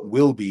wonder what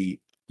will be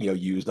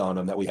used on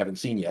them that we haven't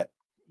seen yet.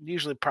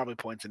 Usually probably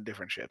points in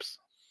different ships.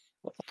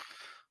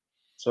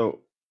 So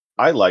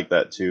I like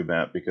that too,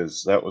 Matt,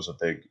 because that was a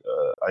big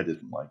I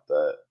didn't like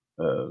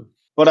that.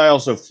 But I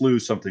also flew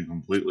something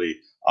completely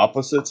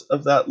opposite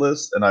of that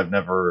list, and I've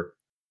never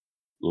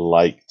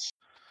liked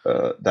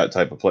that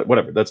type of play.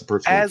 Whatever, that's a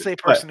personal As a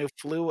person who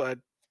flew a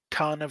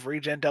ton of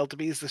regen Delta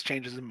Bs, this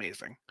change is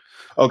amazing.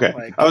 Okay,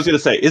 I was going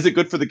to say, is it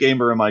good for the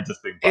game, or am I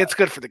just being biased? It's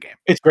good for the game.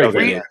 It's great for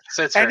the game.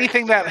 So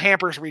anything that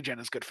hampers regen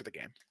is good for the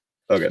game.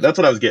 Okay, that's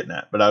what I was getting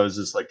at, but I was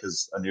just like,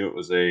 because I knew it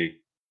was a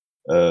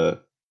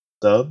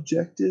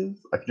subjective.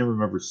 I can never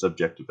remember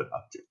subjective and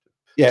objective.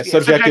 Yeah,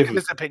 subjective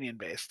is opinion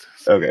based.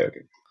 So okay.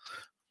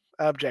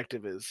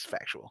 Objective is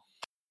factual.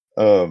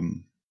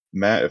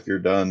 Matt, if you're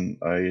done,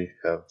 I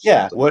have.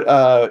 Yeah. What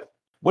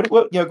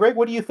Greg,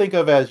 what do you think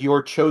of as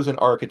your chosen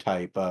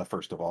archetype?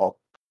 First of all,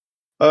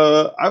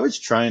 I was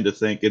trying to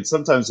think, and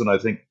sometimes when I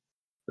think,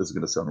 this is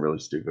going to sound really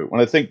stupid.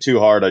 When I think too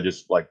hard, I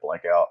just blank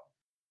out.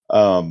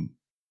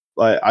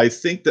 I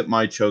think that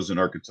my chosen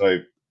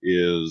archetype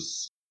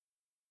is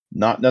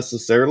not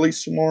necessarily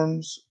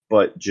swarms,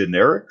 but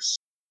generics.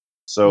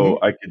 So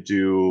I could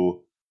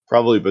do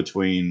probably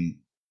between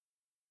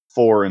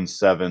 4 and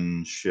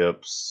 7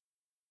 ships,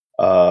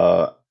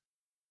 and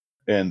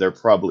they're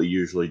probably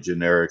usually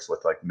generics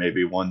with like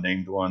maybe one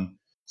named one.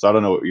 So I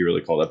don't know what you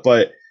really call that,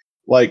 but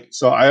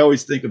so I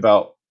always think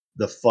about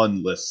the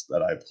fun list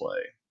that I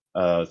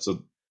play.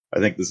 So I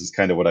think this is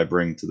kind of what I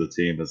bring to the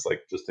team, is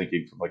like just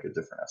thinking from like a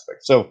different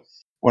aspect. So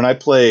when I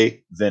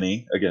play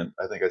Vinny, again,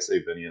 I think I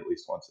say Vinny at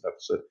least once an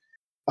episode.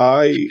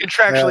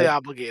 Contractually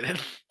obligated.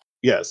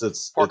 Yes,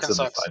 it's Porkin in the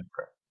sucks. fine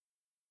print.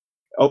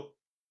 Oh,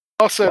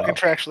 Also wow.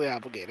 contractually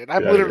obligated.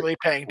 I'm Get outta here. literally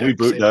paying Can we Doug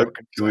to boot say Doug?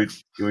 Porkin Can we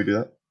sucks. do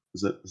that?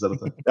 Is that a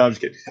thing? No, I'm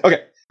just kidding.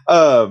 Okay.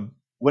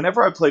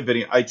 Whenever I play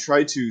Vinny, I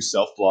try to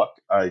self block.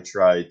 I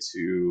try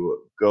to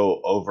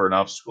go over an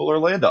obstacle or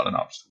land on an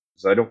obstacle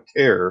because I don't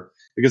care.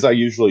 Because I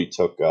usually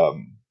took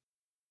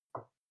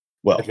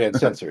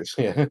Advanced sensors.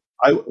 Yeah.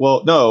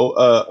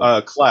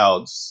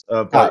 clouds.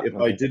 But if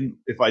okay.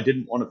 I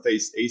didn't want to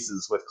face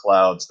aces with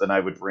clouds, then I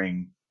would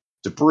bring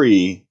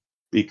debris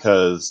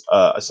because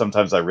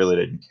sometimes I really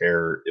didn't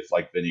care if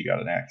like Vinny got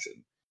an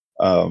action.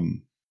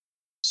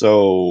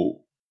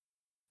 So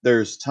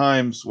there's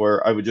times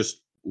where I would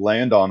just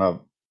land on a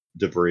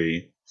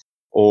debris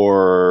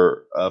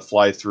or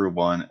fly through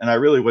one, and I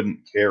really wouldn't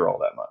care all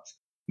that much.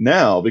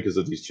 Now, because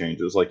of these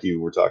changes, like you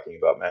were talking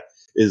about, Matt,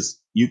 is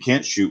you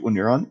can't shoot when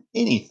you're on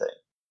anything.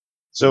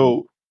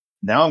 So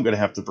now I'm going to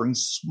have to bring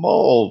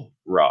small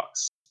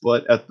rocks,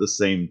 but at the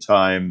same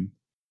time,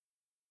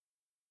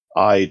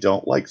 I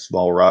don't like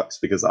small rocks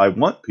because I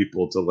want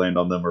people to land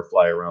on them or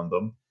fly around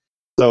them.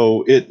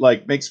 So it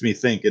like makes me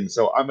think, and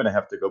so I'm going to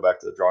have to go back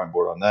to the drawing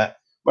board on that.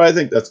 But I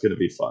think that's going to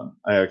be fun.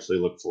 I actually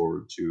look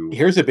forward to.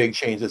 Here's a big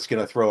change that's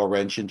going to throw a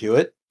wrench into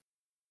it.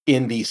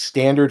 In the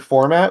standard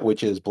format,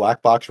 which is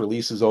black box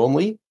releases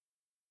only,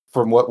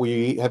 from what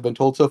we have been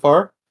told so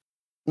far,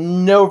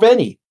 no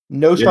Venny,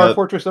 no Star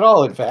Fortress at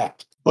all, in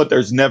fact. But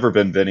there's never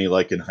been Vinny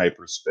like in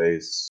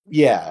hyperspace.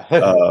 Yeah.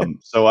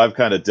 So I've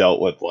kind of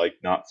dealt with like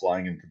not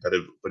flying him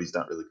competitive, but he's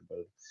not really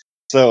competitive.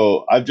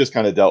 So I've just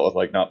kind of dealt with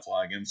like not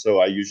flying him. So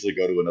I usually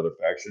go to another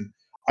faction.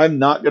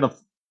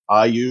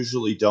 I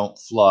usually don't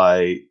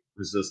fly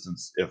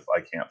Resistance if I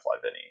can't fly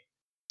Vinny.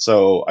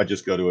 So I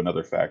just go to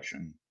another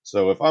faction.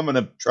 So if I'm going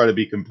to try to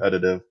be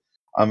competitive,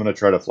 I'm going to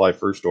try to fly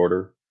First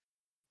Order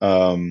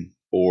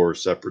or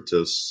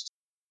Separatists,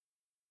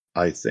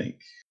 I think.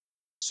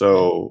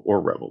 So or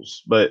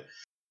Rebels. But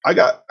I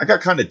got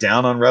kind of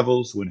down on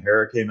Rebels when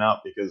Hera came out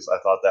because I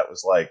thought that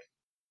was like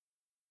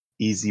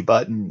easy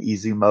button,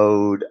 easy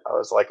mode. I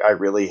was like, I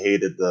really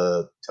hated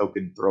the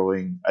token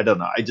throwing. I don't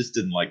know. I just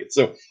didn't like it.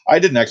 So I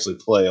didn't actually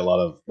play a lot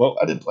of. Well,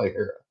 I didn't play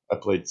Hera. I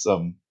played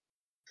some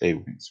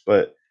A-Wings,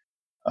 but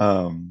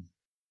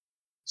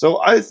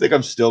so I think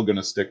I'm still going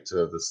to stick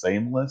to the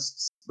same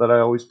lists that I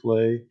always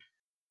play,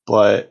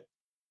 but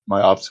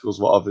my obstacles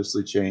will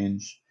obviously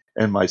change,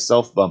 and my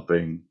self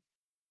bumping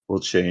will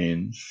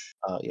change.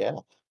 Yeah.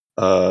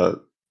 Because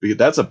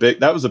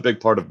that was a big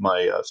part of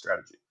my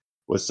strategy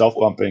was self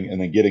bumping and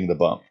then getting the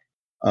bump.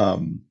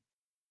 I'm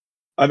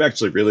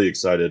actually really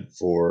excited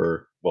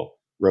for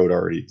Road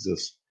already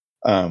exists,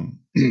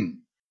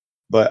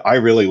 but I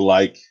really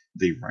like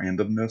the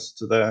randomness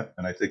to that,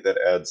 and I think that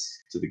adds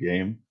to the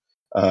game.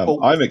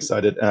 I'm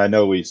excited, and I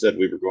know we said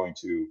we were going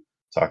to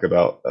talk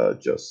about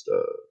just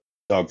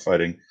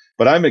dogfighting,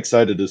 but I'm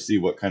excited to see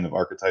what kind of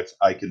archetypes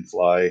I can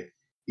fly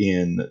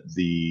in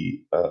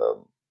the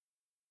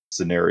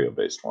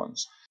scenario-based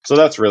ones. So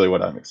that's really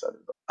what I'm excited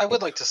about. I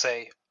would like to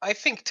say, I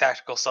think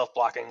tactical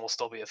self-blocking will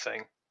still be a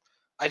thing.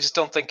 I just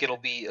don't think it'll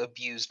be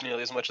abused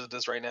nearly as much as it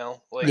is right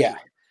now. Yeah.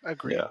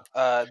 Agree.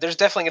 Yeah. There's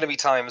definitely going to be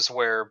times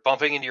where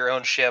bumping into your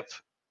own ship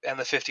and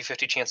the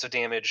 50-50 chance of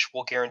damage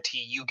will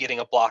guarantee you getting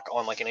a block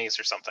on like an ace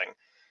or something.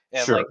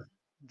 And Sure. like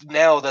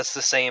now that's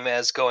the same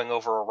as going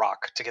over a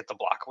rock to get the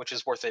block, which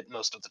is worth it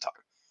most of the time.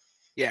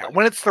 Yeah,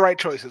 when it's the right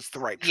choice, it's the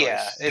right choice.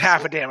 Yeah,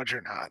 half a damage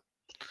or not.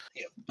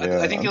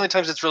 Yeah. I think the only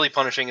times it's really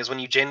punishing is when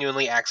you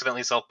genuinely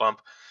accidentally self bump,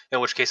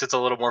 in which case it's a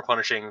little more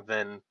punishing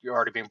than you're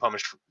already being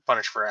punished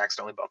for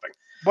accidentally bumping.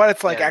 But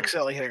it's like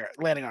accidentally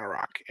landing on a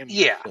rock. And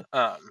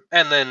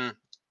then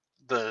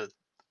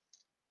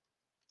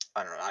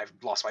I don't know. I've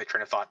lost my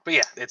train of thought, but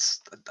yeah,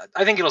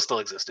 I think it'll still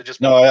exist. It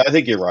just I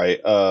think you're right.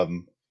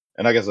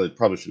 And I guess I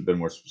probably should have been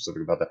more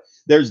specific about that.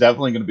 There's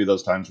definitely going to be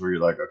those times where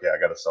you're like, okay, I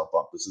got to self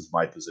bump. This is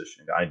my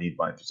positioning. I need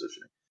my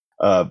positioning.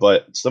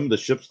 But some of the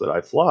ships that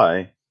I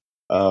fly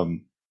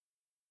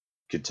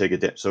could take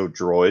it. So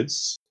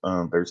droids,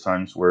 there's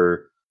times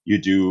where you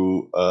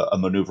do a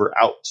maneuver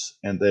out,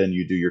 and then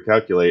you do your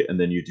calculate, and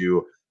then you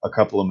do a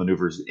couple of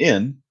maneuvers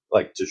in,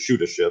 like to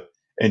shoot a ship,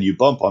 and you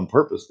bump on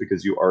purpose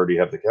because you already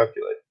have the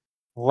calculate.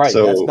 Right,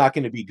 so, that's not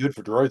going to be good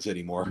for droids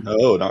anymore.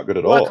 No, not good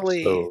at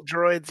Luckily, all.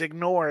 droids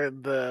ignore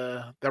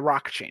the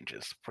rock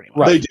changes pretty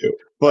much. Right. They do,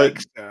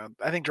 but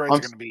I think droids are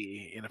going to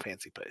be in a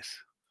fancy place.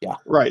 Yeah,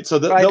 right. So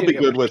they'll be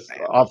good with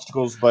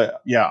obstacles,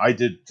 but yeah, I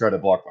did try to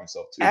block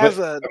myself too. That's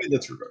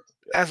regardless.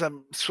 As a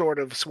sort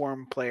of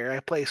swarm player, I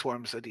play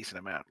swarms a decent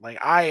amount. Like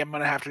I am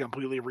going to have to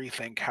completely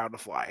rethink how to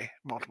fly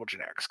multiple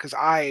generics because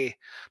I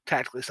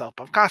tactically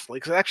self-bump constantly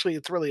because actually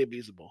it's really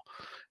abusable.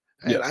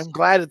 And yes. I'm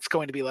glad it's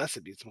going to be less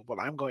abusable, but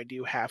I'm going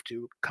to have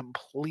to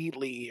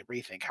completely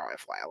rethink how I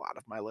fly a lot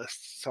of my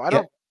lists. So I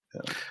don't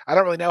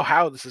really know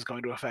how this is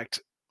going to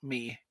affect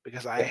me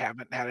because I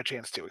haven't had a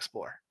chance to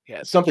explore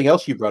yet. Something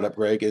else you brought up,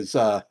 Greg, is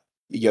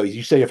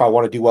you say if I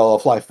want to do well, I'll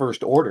fly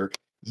First Order.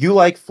 You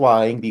like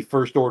flying the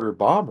First Order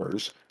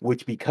bombers,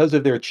 which because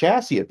of their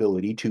chassis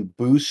ability to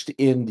boost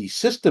in the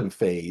system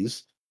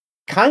phase,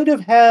 kind of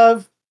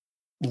have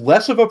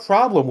less of a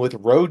problem with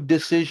road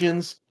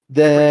decisions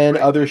than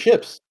other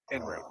ships.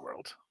 In Road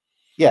World.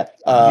 Yeah.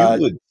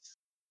 You would.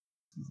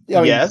 I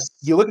mean, Yes.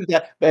 you look at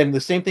that, and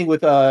the same thing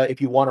with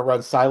if you want to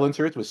run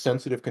silencers with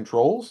sensitive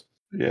controls,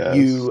 Yes.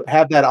 you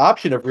have that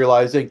option of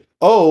realizing,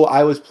 oh,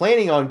 I was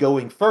planning on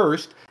going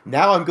first.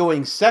 Now I'm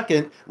going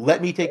second.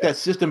 Let me take that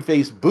system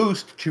phase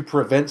boost to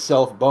prevent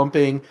self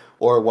bumping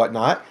or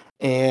whatnot,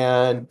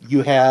 and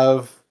you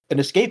have an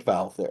escape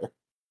valve there.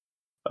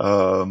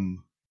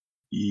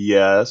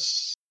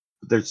 Yes.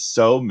 There's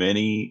so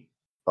many.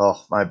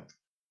 Oh, my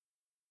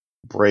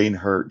brain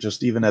hurt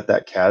just even at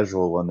that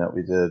casual one that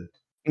we did.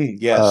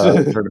 Yes.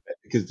 Tournament,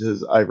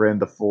 because I ran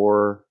the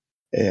 4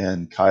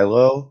 and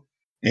Kylo,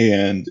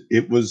 and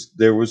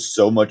there was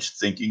so much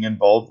thinking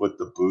involved with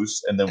the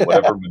boost and then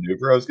whatever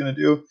maneuver I was going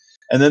to do.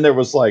 And then there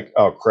was like,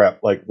 oh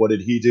crap, like what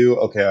did he do?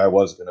 Okay, I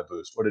was going to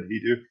boost. What did he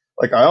do?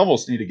 Like I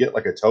almost need to get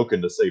like a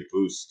token to say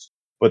boost,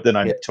 but then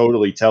I'm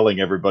totally telling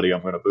everybody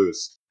I'm going to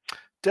boost.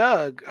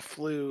 Doug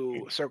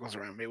flew circles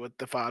around me with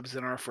the fobs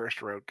in our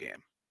first road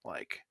game.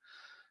 Like,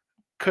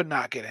 could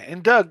not get it.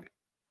 And Doug,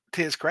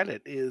 to his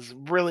credit, is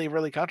really,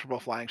 really comfortable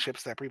flying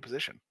ships that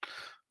pre-position.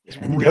 He's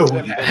really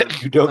good at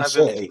it. You don't I've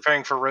say. been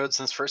preparing for road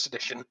since first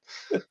edition.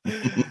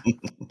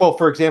 Well,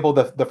 for example,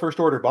 the first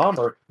order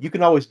bomber, you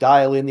can always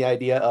dial in the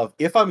idea of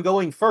if I'm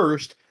going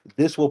first,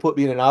 this will put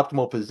me in an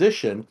optimal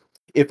position.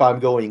 If I'm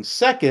going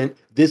second,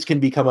 this can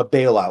become a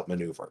bailout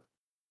maneuver.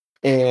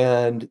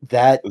 And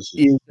that is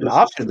an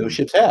option those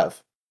ships have.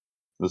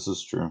 This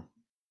is true.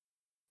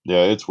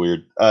 Yeah, it's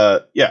weird.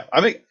 Yeah,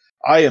 I mean,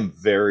 I am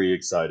very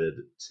excited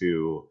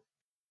to,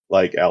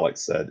 like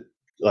Alex said,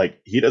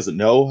 like he doesn't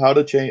know how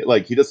to change,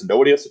 like he doesn't know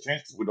what he has to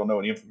change because we don't know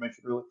any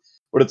information really.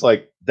 But it's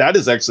like that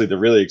is actually the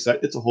really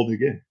exciting. It's a whole new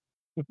game,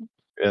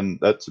 and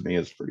that to me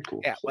is pretty cool.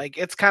 Yeah, so. Like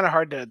it's kind of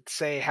hard to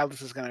say how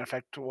this is going to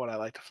affect what I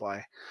like to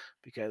fly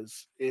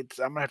because I'm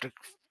gonna have to.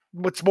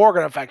 What's more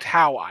going to affect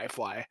how I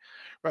fly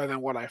rather than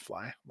what I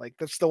fly. Like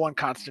that's the one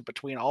constant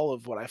between all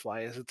of what I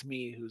fly is it's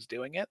me who's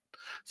doing it.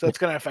 So it's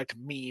going to affect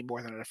me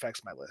more than it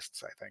affects my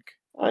lists, I think.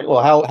 All right.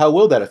 Well, how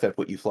will that affect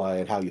what you fly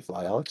and how you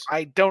fly, Alex?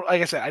 Like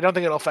I said, I don't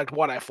think it'll affect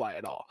what I fly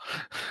at all.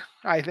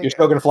 I think you're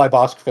still going to fly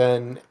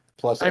Bosskfen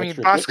plus. I mean,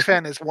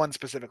 Bosskfen is one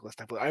specific list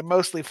I fly. I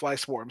mostly fly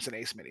swarms and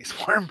Ace Mini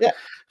Swarm. Yeah,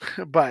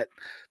 but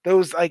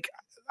those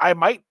I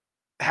might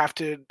have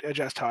to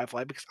adjust how I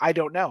fly because I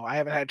don't know. I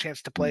haven't had a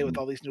chance to play with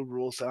all these new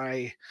rules, and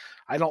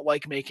I don't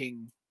like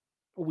making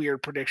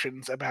weird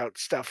predictions about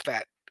stuff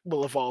that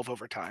will evolve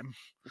over time.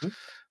 So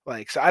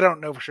I don't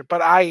know for sure,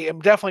 but I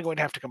am definitely going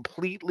to have to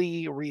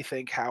completely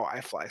rethink how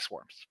I fly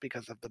swarms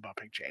because of the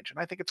bumping change, and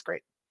I think it's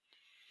great.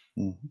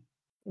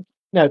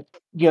 Now,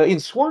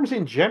 in swarms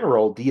in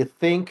general, do you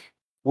think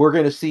we're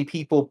going to see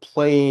people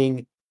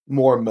playing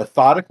more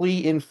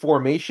methodically in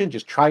formation,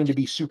 just trying to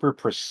be super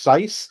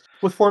precise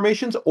with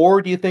formations,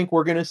 or do you think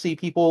we're going to see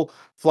people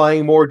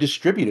flying more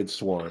distributed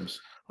swarms?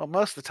 Well,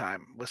 most of the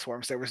time with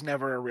swarms, there was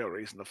never a real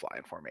reason to fly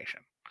in formation.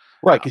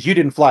 Right, because you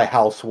didn't fly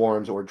house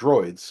swarms or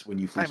droids when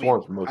you flew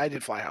swarms. I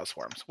did fly house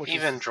swarms.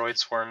 Even droid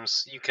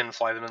swarms, you can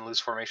fly them in loose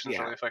formations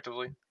really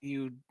effectively.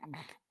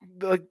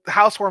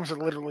 House swarms are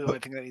literally the only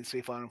thing that needs to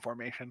be flown in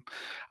formation.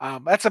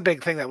 That's a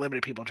big thing that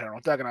limited people in general.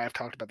 Doug and I have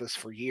talked about this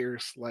for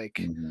years.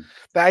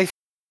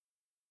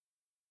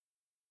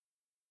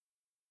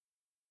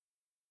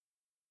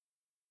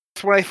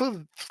 When I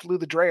flew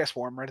the Drea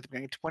swarm right at the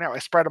beginning, to point out, I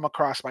spread them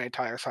across my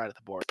entire side of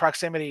the board.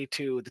 Proximity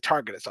to the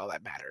target is all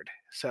that mattered.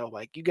 So,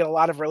 you get a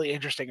lot of really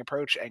interesting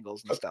approach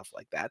angles and stuff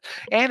like that,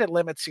 and it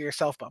limits your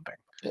self bumping.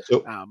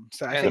 So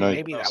I think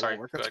maybe that will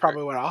work. That's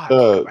probably what I'll have to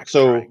go back to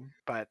trying.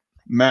 But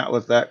Matt,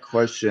 with that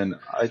question,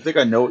 I think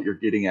I know what you're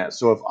getting at.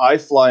 So if I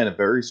fly in a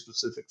very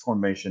specific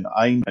formation,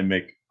 I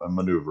make a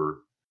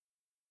maneuver.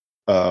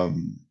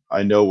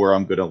 I know where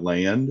I'm going to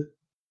land.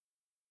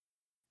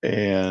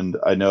 And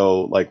I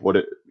know what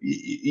it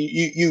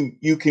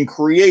you can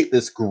create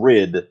this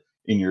grid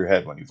in your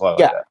head when you fly like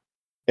that.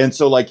 And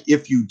so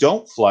if you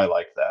don't fly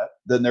like that,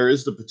 then there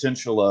is the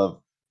potential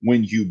of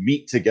when you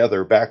meet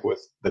together back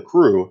with the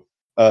crew,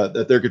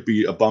 that there could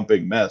be a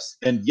bumping mess.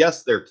 And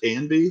yes, there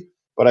can be,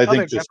 but I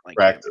think just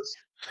practice.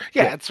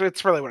 Yeah,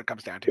 it's really what it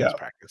comes down to is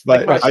practice.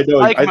 But I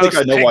think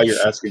I know why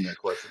you're asking that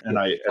question. And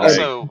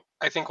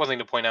I think one thing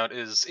to point out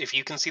is if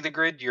you can see the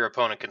grid, your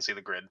opponent can see the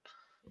grid.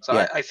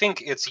 So I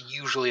think it's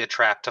usually a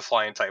trap to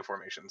fly in tight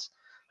formations.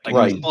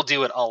 People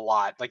do it a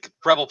lot.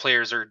 Rebel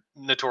players are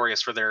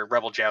notorious for their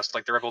Rebel joust,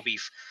 the Rebel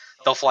beef.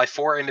 They'll fly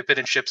 4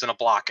 independent ships in a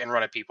block and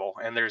run at people,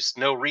 and there's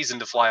no reason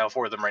to fly all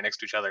 4 of them right next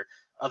to each other,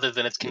 other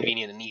than it's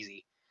convenient and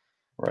easy.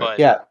 Right.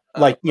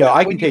 But,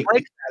 I can take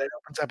break that, it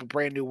opens up a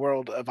brand new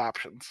world of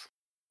options.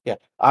 Yeah,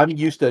 I'm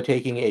used to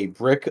taking a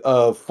brick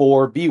of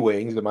 4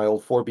 B-wings in my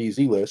old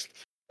 4BZ list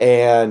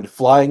and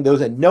flying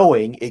those and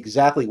knowing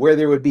exactly where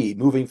they would be,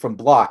 moving from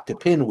block to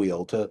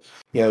pinwheel to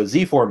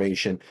Z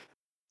formation.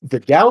 The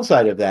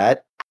downside of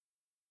that,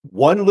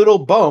 one little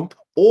bump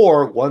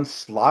or one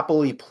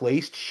sloppily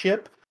placed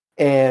ship,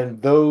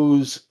 and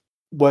those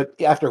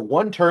after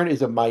one turn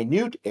is a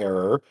minute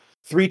error,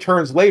 3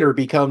 turns later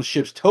becomes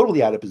ships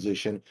totally out of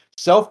position,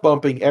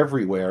 self-bumping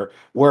everywhere,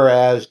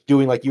 whereas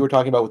doing like you were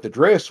talking about with the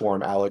Drea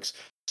Swarm, Alex,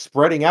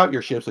 spreading out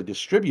your ships, a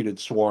distributed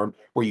swarm,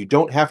 where you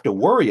don't have to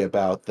worry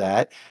about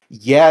that.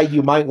 Yeah,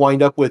 you might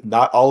wind up with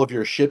not all of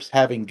your ships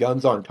having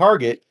guns on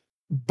target,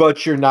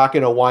 but you're not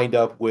going to wind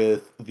up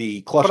with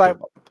the cluster.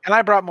 And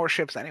I brought more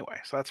ships anyway,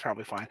 so that's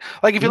probably fine.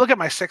 Like if you look at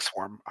my 6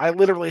 swarm, I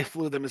literally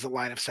flew them as a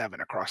line of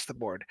 7 across the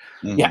board.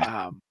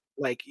 Yeah.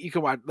 Like you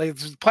can watch, like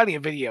there's plenty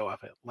of video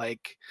of it.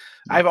 Like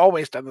I've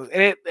always done this,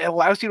 and it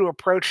allows you to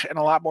approach in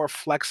a lot more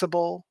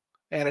flexible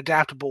and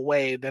adaptable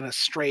way than a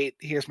straight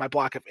here's my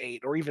block of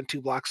 8 or even 2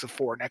 blocks of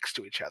 4 next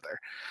to each other.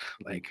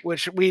 Like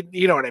which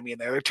you know what I mean.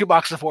 There are 2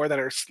 blocks of 4 that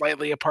are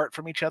slightly apart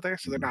from each other,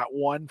 so they're not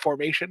one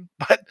formation.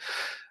 But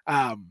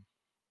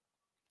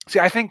see,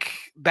 I think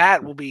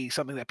that will be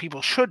something that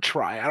people should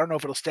try. I don't know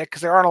if it'll stick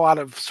because there aren't a lot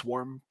of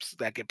swarms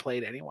that get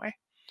played anyway.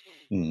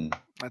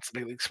 That's the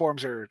big league.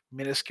 Swarms are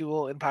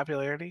minuscule in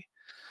popularity.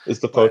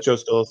 Is the Pocho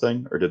still a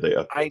thing, or did they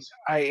up this?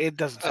 It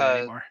doesn't fit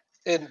anymore.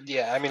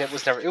 Yeah, I mean, it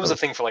was never. It was a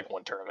thing for like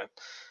one tournament.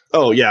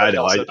 Oh yeah, I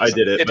know. I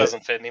did it. It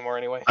doesn't fit anymore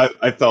anyway.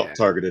 I felt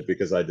targeted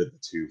because I did the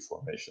 2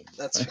 formations.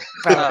 That's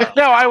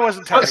no, I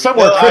wasn't targeted.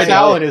 Somewhere Chris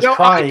Allen is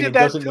crying and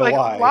doesn't know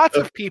why. Lots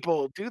of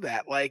people do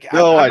that. Like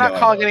I'm not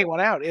calling anyone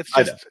out. It's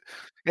just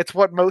it's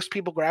what most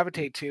people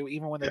gravitate to,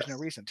 even when there's no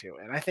reason to.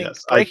 And I think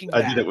breaking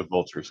I did it with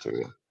vultures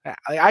too. Yeah,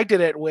 I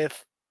did it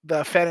with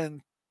the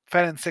Fen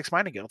and 6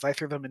 mining guilds. I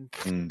threw them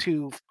in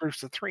 2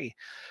 groups of 3,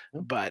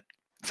 but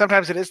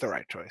sometimes it is the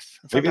right choice.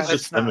 Maybe it's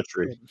just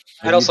symmetry.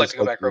 I'd also like to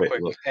go back real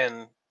quick.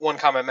 And one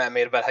comment Matt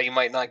made about how you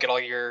might not get all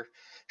your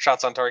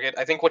shots on target.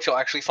 I think what you'll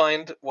actually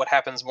find, what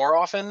happens more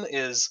often,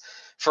 is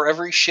for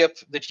every ship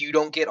that you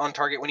don't get on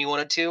target when you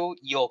wanted to,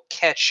 you'll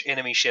catch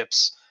enemy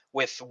ships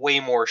with way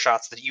more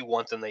shots that you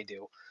want than they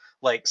do.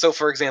 Like, so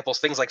for example,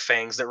 things like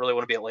Fangs that really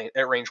want to be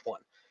at range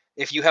 1.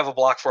 If you have a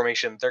block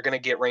formation, they're going to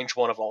get range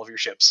 1 of all of your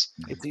ships.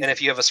 And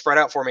if you have a spread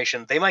out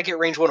formation, they might get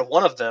range 1 of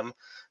one of them,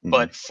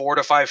 but 4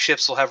 to 5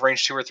 ships will have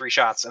range 2 or 3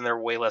 shots, and they're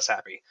way less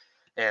happy.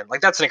 And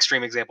like that's an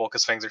extreme example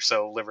because Fangs are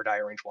so live or die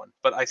at range 1.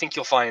 But I think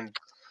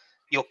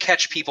you'll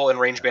catch people in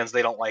range bands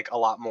they don't like a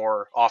lot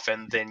more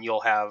often than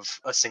you'll have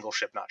a single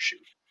ship not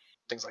shoot.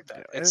 Things like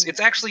that.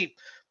 It's actually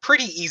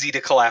pretty easy to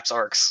collapse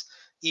arcs,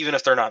 even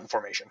if they're not in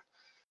formation.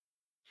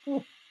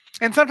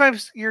 And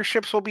sometimes your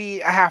ships will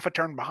be a half a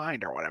turn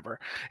behind or whatever,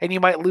 and you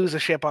might lose a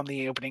ship on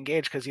the opening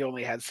gauge because you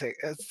only had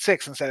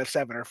 6 instead of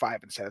 7 or 5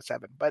 instead of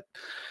 7. But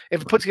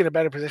if it puts you in a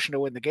better position to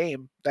win the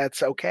game,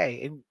 that's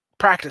okay. And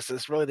practice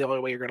is really the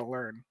only way you're going to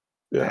learn.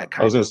 Yeah,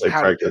 I was going to say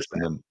practice,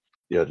 and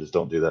then just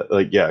don't do that.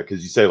 Like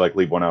because you say like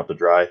leave one out to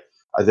dry.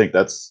 I think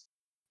that's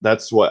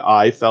what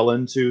I fell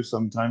into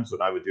sometimes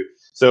when I would do.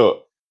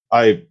 So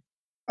I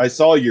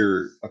saw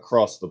your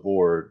across the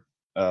board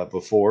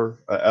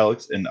before,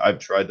 Alex, and I've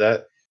tried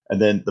that.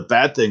 And then the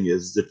bad thing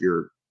is if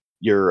your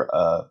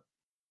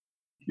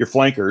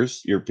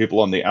flankers, your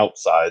people on the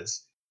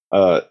outsides,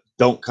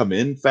 don't come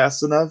in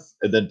fast enough,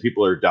 and then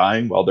people are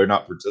dying while they're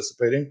not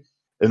participating.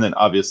 And then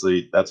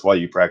obviously that's why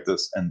you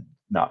practice and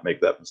not make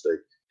that mistake.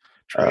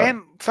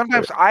 And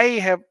sometimes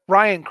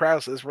Ryan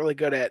Krause is really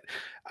good at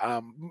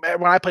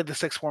when I played the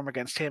 6 form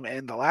against him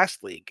in the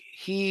last league,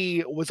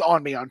 he was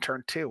on me on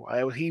turn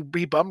 2. He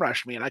bum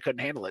rushed me and I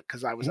couldn't handle it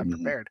because I was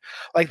unprepared.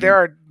 Like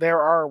there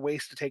are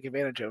ways to take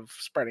advantage of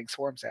spreading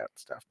swarms out and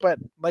stuff. But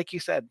like you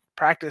said,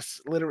 practice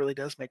literally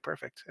does make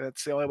perfect. And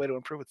it's the only way to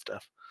improve with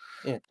stuff.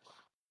 Yeah.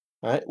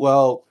 All right.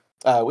 Well,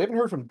 we haven't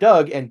heard from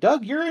Doug, and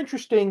Doug, you're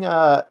interesting.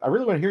 I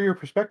really want to hear your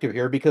perspective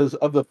here because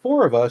of the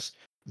 4 of us,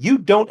 you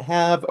don't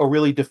have a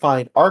really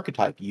defined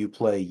archetype you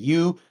play.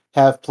 You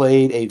have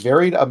played a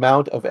varied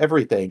amount of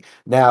everything.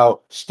 Now,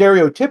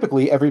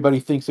 stereotypically,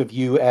 everybody thinks of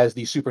you as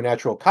the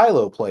supernatural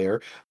Kylo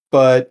player,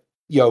 but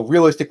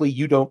realistically,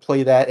 you don't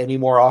play that any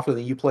more often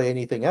than you play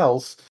anything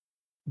else.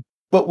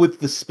 But with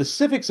the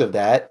specifics of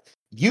that,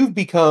 you've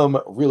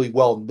become really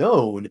well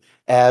known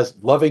as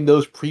loving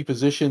those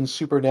prepositioned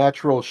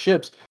supernatural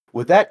ships.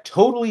 With that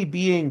totally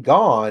being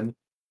gone,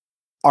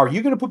 are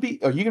you going to be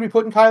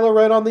putting Kylo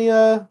Ren on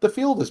the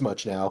field as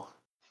much now?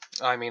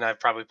 I mean, I've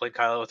probably played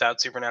Kylo without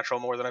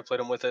Supernatural more than I played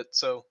him with it,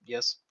 so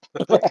yes.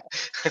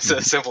 It's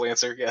a simple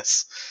answer,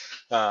 yes.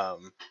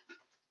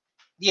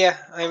 Yeah,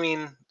 I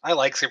mean, I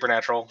like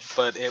Supernatural,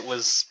 but it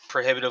was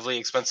prohibitively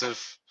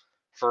expensive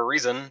for a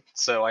reason,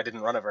 so I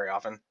didn't run it very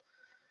often.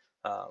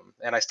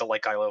 And I still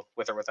like Kylo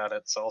with or without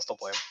it, so I'll still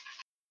play him.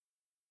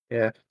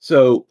 Yeah.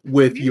 So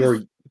with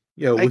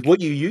with what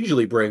you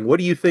usually bring, what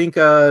do you think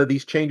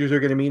these changes are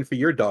going to mean for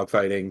your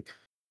dogfighting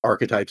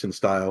archetypes and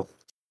style?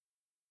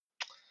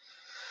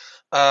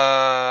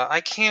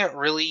 I can't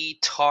really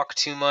talk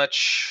too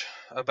much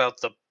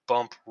about the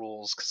bump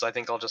rules because I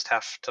think I'll just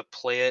have to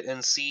play it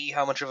and see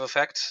how much of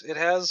effect it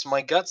has.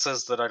 My gut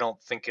says that I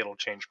don't think it'll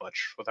change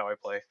much with how I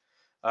play.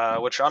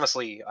 Which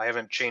honestly, I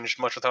haven't changed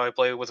much with how I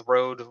play with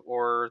road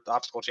or the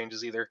obstacle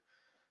changes either.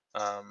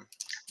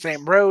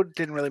 Same, road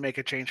didn't really make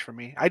a change for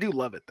me. I do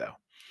love it though.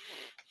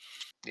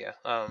 Yeah,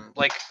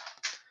 like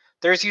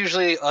there's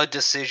usually a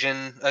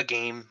decision, a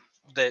game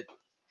that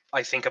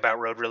I think about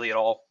road really at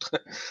all,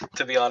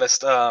 to be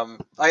honest. I mean,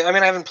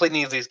 I haven't played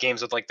any of these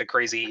games with like the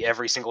crazy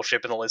every single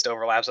ship in the list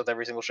overlaps with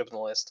every single ship in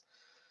the list.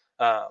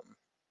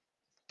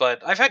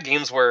 But I've had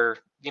games where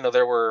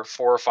there were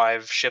 4 or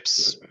 5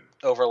 ships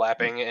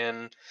overlapping,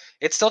 and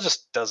it still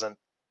just doesn't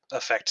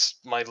affect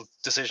my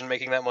decision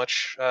making that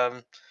much.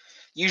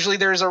 Usually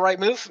there's a right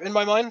move in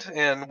my mind,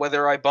 and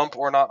whether I bump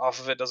or not off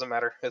of it doesn't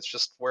matter. It's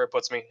just where it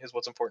puts me is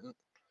what's important.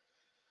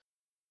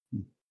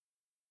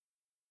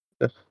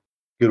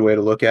 Good way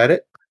to look at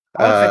it.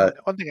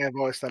 One thing I've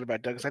always thought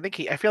about Doug is I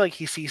feel like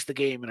he sees the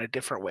game in a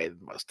different way than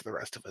most of the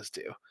rest of us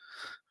do,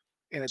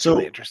 and it's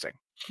really interesting.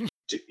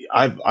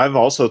 I've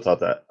also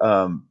thought that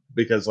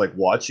because like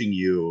watching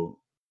you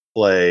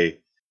play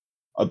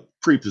a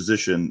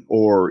preposition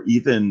or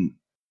even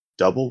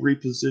double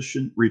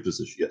reposition,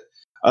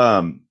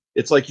 yeah.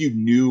 It's like you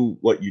knew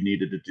what you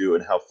needed to do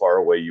and how far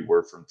away you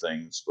were from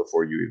things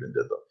before you even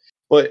did them.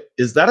 But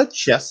is that a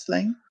chess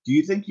thing? Do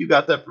you think you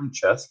got that from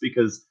chess?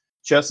 Because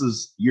chess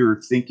is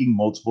you're thinking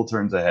multiple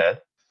turns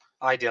ahead.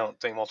 I don't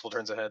think multiple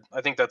turns ahead.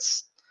 I think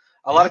that's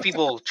a lot of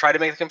people try to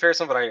make the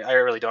comparison, but I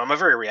really don't. I'm a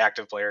very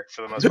reactive player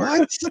for the most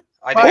part.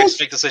 I don't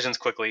make decisions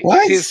quickly.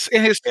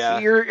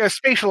 Your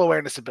spatial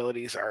awareness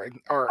abilities are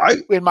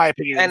in my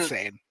opinion,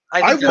 insane.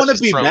 I want to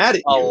be mad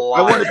at you.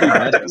 I want to be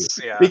mad at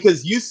you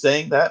because you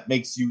saying that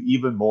makes you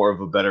even more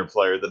of a better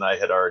player than I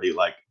had already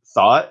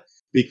thought.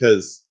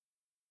 Because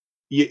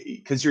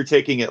you're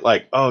taking it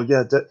like, oh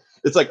yeah,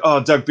 it's like,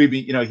 oh, Doug beat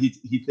me.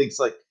 He thinks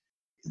like.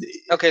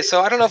 Okay,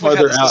 so I don't know if we've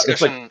had this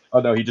discussion. Like,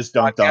 oh no, he just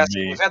dunked on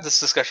me. We've had this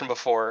discussion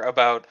before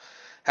about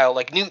how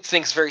like Newt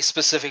thinks very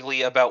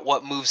specifically about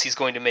what moves he's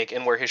going to make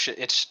and where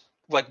his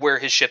where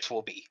his ships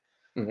will be.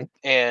 Mm-hmm.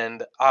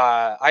 And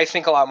I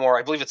think a lot more.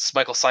 I believe it's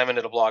Michael Simon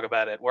did a blog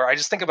about it, where I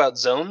just think about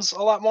zones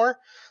a lot more.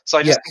 So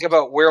I just think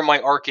about where my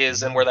arc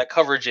is and where that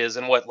coverage is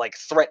and what like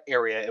threat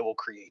area it will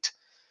create.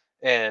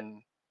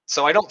 And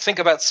so I don't think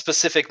about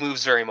specific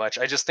moves very much.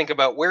 I just think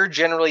about where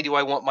generally do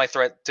I want my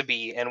threat to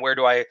be, and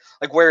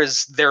where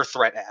is their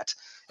threat at,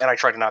 and I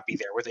try to not be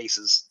there with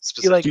aces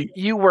specifically.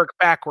 You work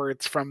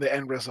backwards from the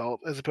end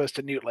result as opposed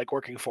to Newt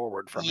working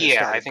forward from.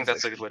 Yeah, I think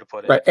that's a good way to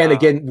put it. Right, and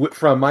again,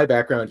 from my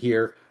background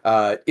here,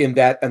 in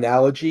that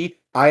analogy,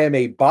 I am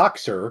a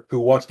boxer who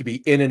wants to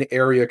be in an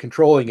area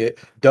controlling it.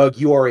 Doug,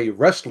 you are a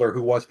wrestler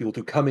who wants people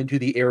to come into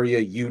the area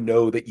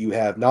that you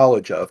have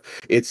knowledge of.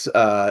 It's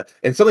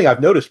and something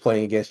I've noticed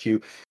playing against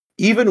you.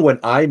 Even when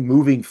I'm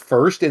moving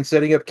first and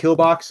setting up kill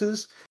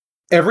boxes,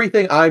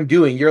 everything I'm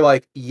doing, you're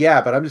like,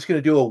 yeah, but I'm just going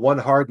to do a 1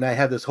 hard and I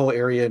have this whole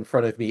area in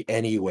front of me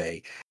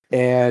anyway.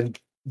 And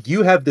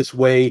you have this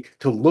way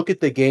to look at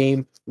the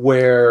game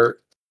where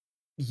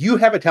you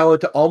have a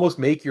talent to almost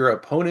make your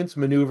opponent's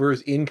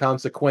maneuvers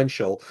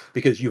inconsequential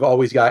because you've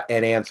always got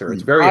an answer.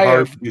 It's very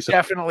hard to do something.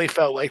 Definitely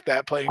felt like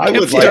that playing.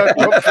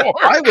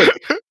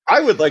 I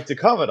would like to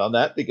comment on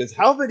that because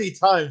how many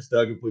times,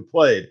 Doug, have we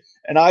played?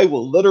 And I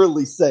will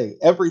literally say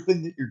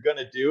everything that you're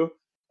gonna do,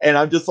 and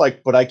I'm just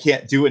like, but I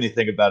can't do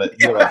anything about it.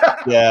 And you're like,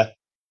 yeah,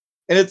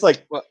 and it's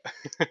like,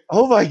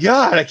 oh my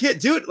god, I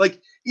can't do it.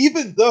 Like,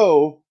 even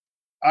though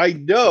I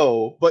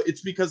know, but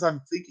it's because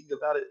I'm thinking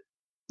about it.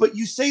 But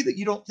you say that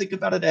you don't think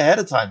about it ahead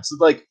of time. So,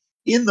 like,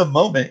 in the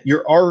moment,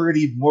 you're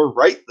already more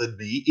right than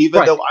me,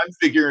 even though I'm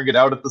figuring it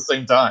out at the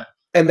same time.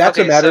 And that's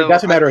a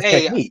matter of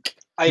technique.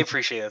 I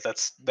appreciate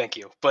it. Thank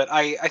you. But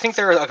I think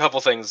there are a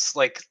couple things.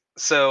 Like,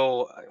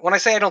 so when I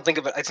say I don't think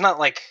of it, it's not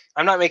like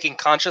I'm not making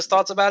conscious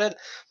thoughts about it,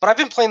 but I've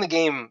been playing the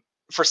game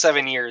for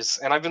 7 years,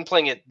 and I've been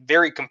playing it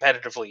very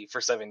competitively for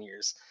 7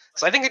 years.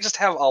 So I think I just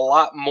have a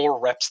lot more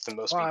reps than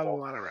most people. I have a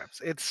lot of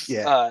reps.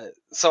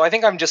 So I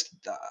think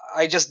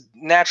I just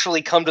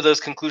naturally come to those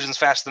conclusions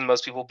faster than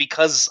most people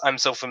because I'm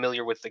so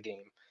familiar with the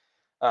game.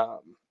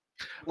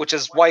 Which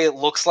is why it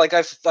looks like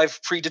I've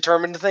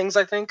predetermined things,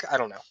 I think. I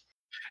don't know.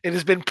 It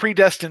has been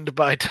predestined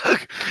by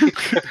Doug.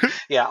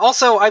 Yeah.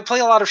 Also, I play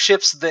a lot of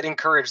ships that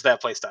encourage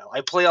that playstyle.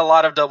 I play a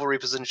lot of double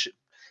reposition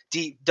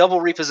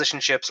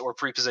ships or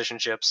preposition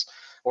ships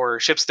or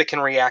ships that can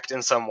react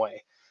in some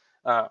way.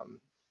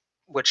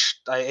 Which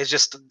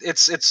it's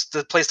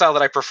the playstyle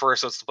that I prefer,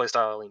 so it's the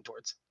playstyle I lean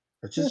towards.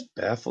 It just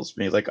baffles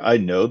me. Like, I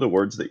know the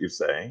words that you're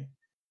saying,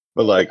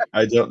 but like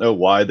I don't know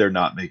why they're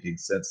not making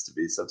sense to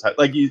me sometimes.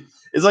 Like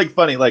it's like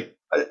funny. Like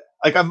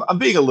I'm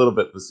being a little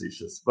bit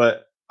facetious,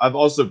 but I'm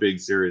also being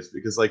serious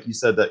because, like you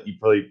said, that you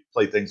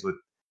play things with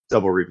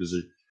double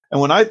reposition.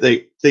 And when I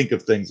think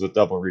of things with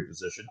double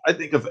reposition, I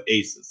think of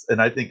aces, and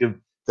I think of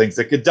things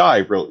that could die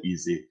real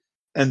easy.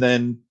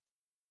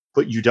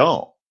 But you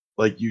don't.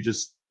 Like you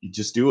just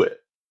do it.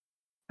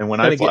 And when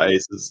I fly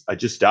aces, I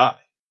just die.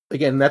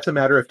 Again, that's a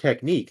matter of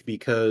technique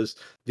because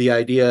the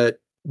idea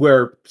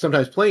where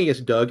sometimes playing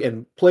against Doug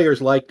and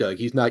players like Doug,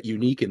 he's not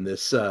unique in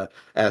this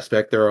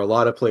aspect. There are a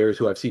lot of players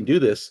who I've seen do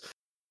this.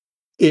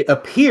 It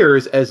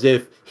appears as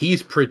if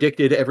he's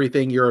predicted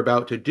everything you're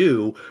about to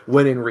do,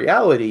 when in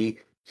reality,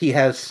 he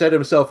has set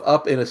himself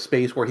up in a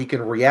space where he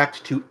can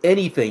react to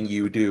anything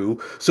you do,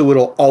 so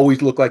it'll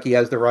always look like he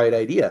has the right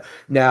idea.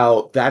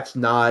 Now, that's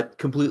not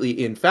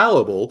completely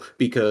infallible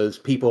because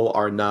people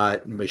are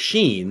not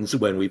machines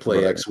when we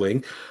play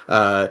X-Wing,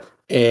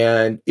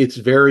 and it's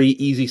very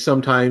easy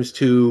sometimes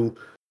to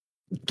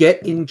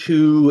get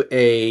into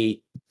to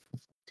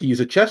use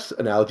a chess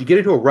analogy, get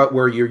into a rut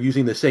where you're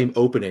using the same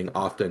opening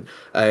often.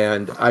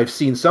 And I've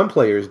seen some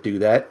players do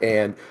that,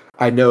 and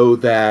I know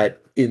that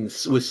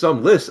with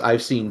some lists,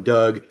 I've seen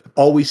Doug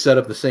always set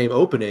up the same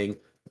opening,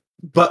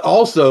 but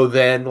also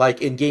then,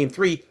 like in game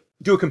 3,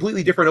 do a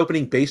completely different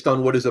opening based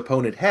on what his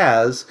opponent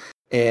has,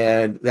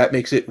 and that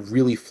makes it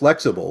really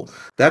flexible.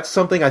 That's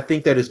something I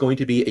think that is going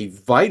to be a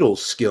vital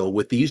skill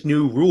with these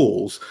new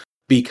rules,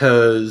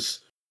 because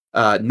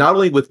not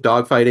only with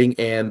dogfighting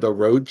and the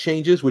road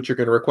changes, which are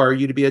going to require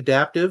you to be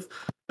adaptive,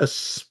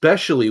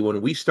 especially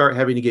when we start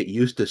having to get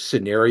used to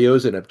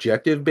scenarios and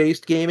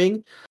objective-based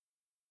gaming,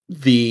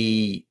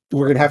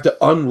 we're going to have to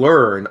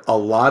unlearn a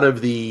lot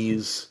of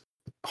these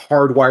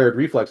hardwired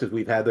reflexes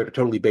we've had that are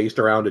totally based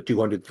around a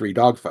 203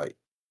 dogfight.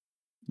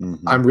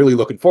 Mm-hmm. I'm really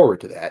looking forward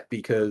to that,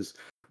 because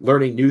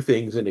learning new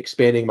things and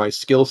expanding my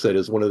skill set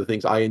is one of the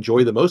things I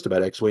enjoy the most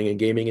about X-Wing and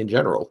gaming in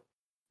general.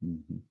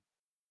 Mm-hmm.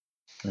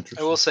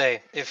 I will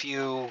say, if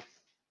you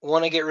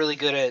want to get really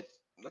good at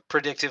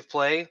predictive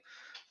play,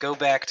 go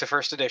back to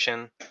first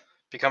edition,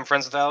 become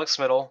friends with Alex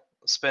Smittle,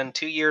 spend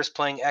 2 years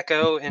playing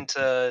Echo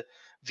into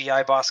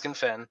VI Boskin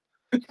Fenn,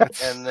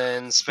 and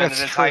then spend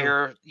an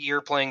entire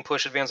year playing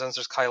Push Advanced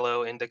Sensors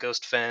Kylo into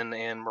Ghost Fenn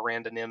and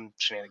Miranda Nim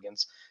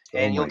shenanigans.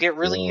 And you'll get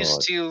really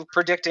used to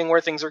predicting where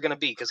things are going to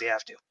be, because you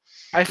have to.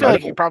 I feel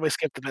like you probably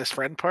skipped the best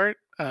friend part.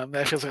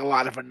 That feels like a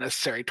lot of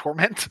unnecessary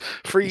torment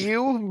for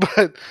you,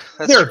 but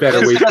there are better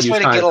ways the best way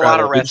to get a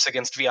lot of reps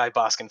against VI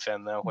Boskin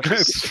Fenn, though.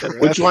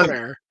 Which one?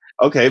 Fair.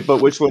 Okay,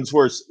 but which one's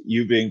worse,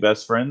 you being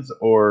best friends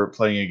or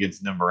playing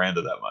against Nim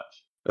Miranda that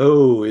much?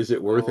 Oh, is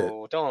it worth it?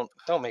 Don't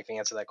make me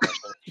answer that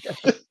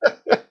question.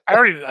 I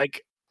already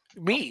like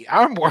me.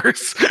 I'm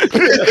worse.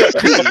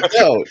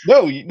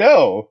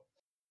 No.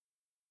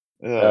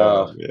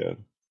 Oh man.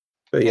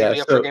 But yeah,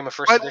 up for a game of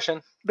first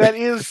edition. That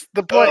is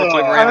the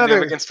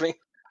point. Against me.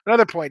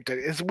 Another point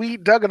is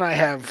Doug and I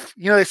have,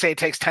 they say it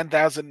takes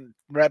 10,000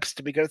 reps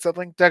to be good at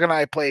something. Doug and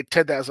I played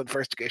 10,000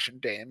 first edition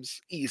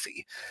games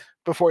easy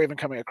before even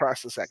coming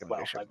across the second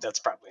edition. That's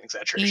probably an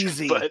exaggeration.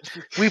 Easy. But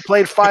we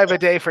played 5 a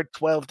day for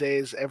 12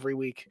 days every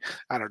week.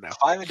 I don't know.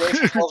 5 a day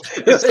for 12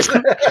 days.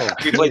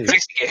 We played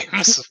 60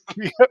 games.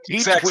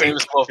 Exact same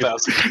as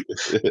 12,000.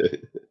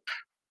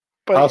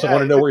 I also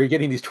want to know where you're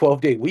getting these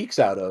 12-day weeks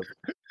out of.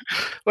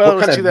 Well, it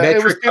was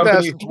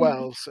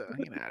 2012, so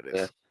it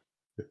is.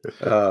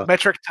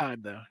 Metric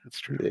time, though. That's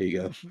true. There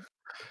you go.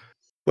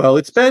 Well,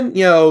 it's been,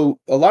 a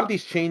lot of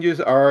these changes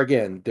are,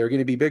 again, they're going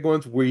to be big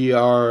ones.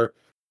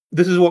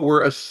 This is what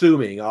we're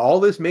assuming. All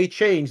this may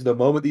change the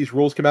moment these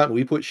rules come out and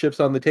we put ships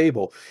on the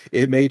table.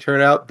 It may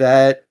turn out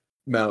that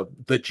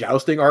the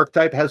jousting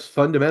archetype has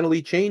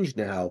fundamentally changed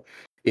now.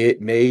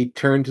 It may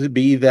turn to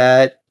be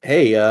that,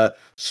 hey,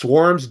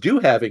 swarms do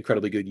have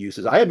incredibly good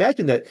uses. I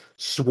imagine that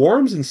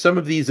swarms in some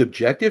of these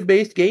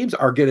objective-based games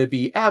are going to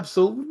be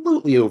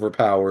absolutely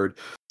overpowered.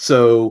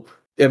 So,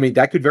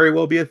 that could very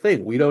well be a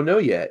thing. We don't know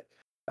yet.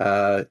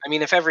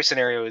 If every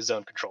scenario is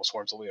zone control,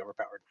 swarms will be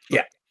overpowered.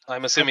 Yeah.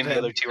 I'm assuming the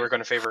other two are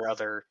going to favor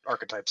other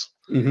archetypes.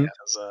 Mm-hmm.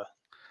 Because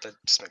that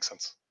just makes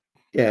sense.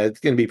 Yeah, it's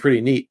going to be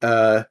pretty neat.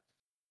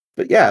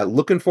 But yeah,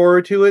 looking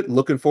forward to it.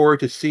 Looking forward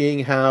to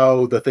seeing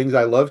how the things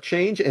I love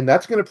change. And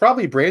that's going to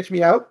probably branch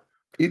me out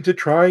into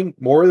trying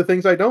more of the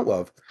things I don't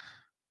love.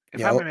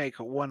 If I'm going to make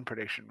one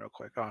prediction real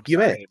quick. Oh, I'm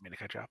sorry, I didn't mean to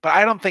cut you off. But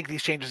I don't think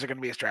these changes are going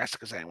to be as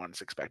drastic as anyone's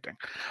expecting.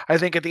 I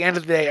think at the end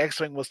of the day,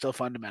 X-Wing will still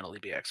fundamentally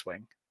be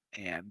X-Wing.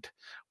 And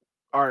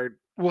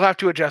we'll have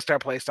to adjust our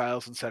play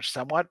styles and such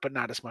somewhat, but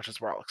not as much as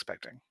we're all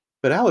expecting.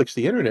 But Alex,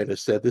 the internet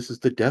has said this is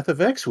the death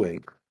of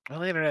X-Wing.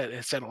 Well, the internet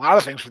has said a lot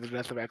of things for the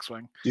death of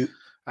X-Wing. Do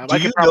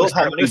you know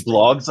how many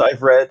blogs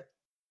I've read?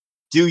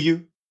 Do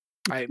you?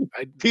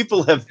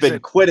 People have been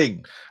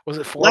quitting. Was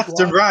it 4 left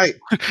and right?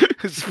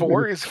 Is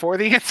 4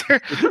 the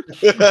answer?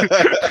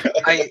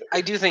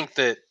 I do think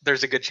that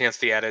there's a good chance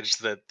the adage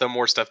that the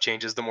more stuff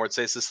changes, the more it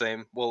stays the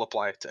same will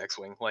apply to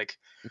X-Wing.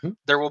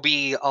 There will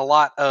be a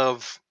lot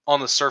of on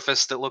the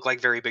surface that look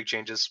like very big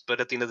changes, but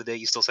at the end of the day,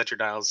 you still set your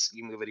dials,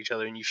 you move at each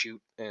other, and you shoot,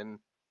 and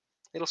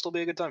it'll still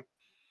be a good time.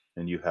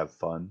 And you have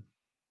fun.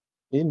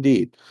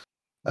 Indeed.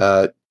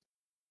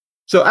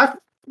 So after,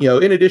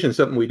 in addition,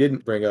 something we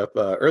didn't bring up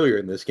earlier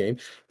in this game,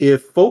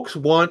 if folks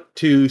want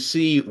to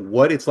see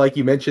what it's like,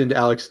 you mentioned,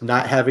 Alex,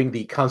 not having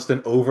the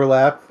constant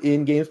overlap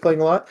in games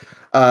playing a lot.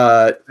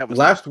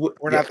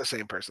 We're not the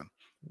same person.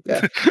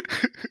 Yeah.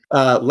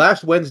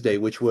 Last Wednesday,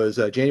 which was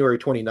January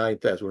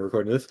 29th, as we're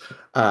recording this,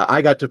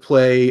 I got to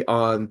play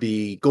on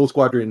the Gold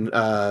Squadron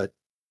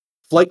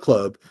Flight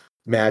Club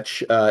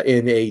match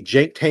in a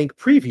Jank Tank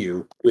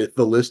preview with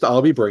the list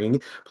I'll be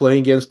bringing, playing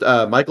against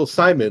Michael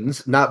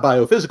Simons, not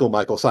biophysical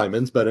Michael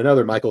Simons, but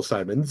another Michael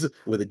Simons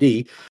with a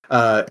D.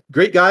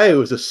 Great guy. It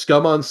was a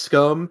scum on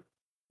scum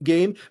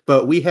game,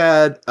 but we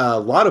had a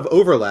lot of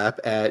overlap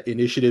at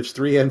initiatives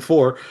 3 and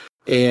 4,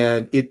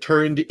 and it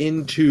turned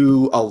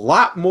into a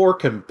lot more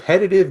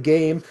competitive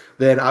game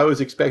than I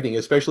was expecting,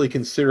 especially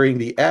considering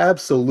the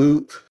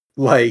absolute,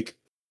 like,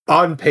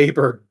 on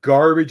paper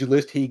garbage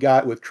list he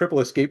got with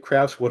triple escape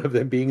crafts, one of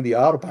them being the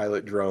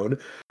autopilot drone.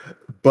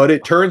 But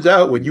it turns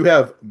out when you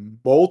have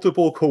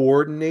multiple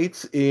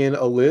coordinates in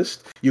a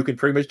list, you can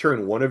pretty much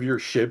turn one of your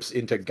ships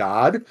into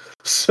God.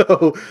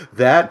 So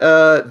that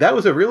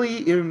was a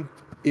really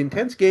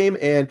intense game.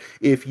 And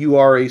if you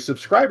are a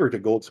subscriber to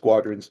Gold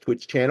Squadron's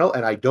Twitch channel,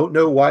 and I don't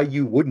know why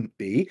you wouldn't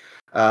be,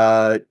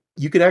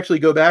 you can actually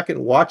go back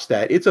and watch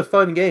that. It's a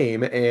fun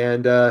game,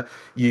 and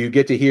you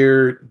get to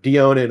hear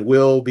Dion and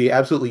Will be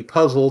absolutely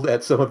puzzled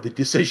at some of the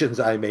decisions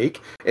I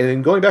make. And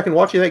in going back and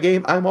watching that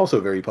game, I'm also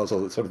very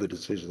puzzled at some of the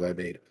decisions I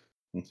made.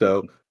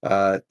 So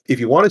if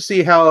you want to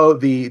see how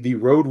the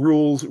road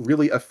rules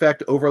really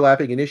affect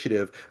overlapping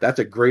initiative, that's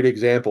a great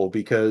example,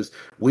 because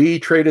we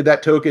traded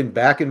that token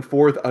back and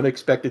forth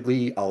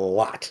unexpectedly a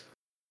lot.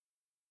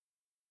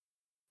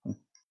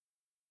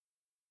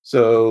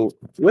 So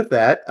with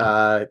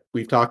that,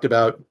 we've talked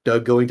about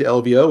Doug going to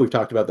LVO. We've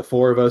talked about the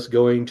four of us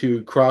going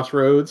to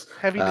Crossroads.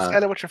 Have you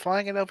decided what you're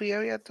flying at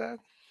LVO yet, Doug?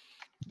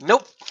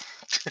 Nope.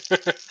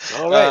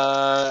 All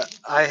right.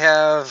 I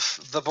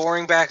have the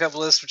boring backup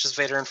list, which is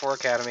Vader and 4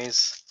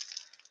 Academies.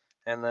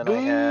 And then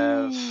I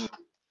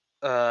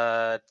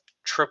have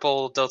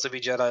triple Delta V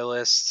Jedi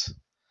list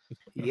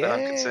that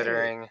I'm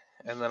considering.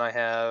 And then I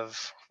have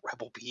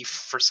Rebel Beef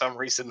for some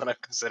reason that I'm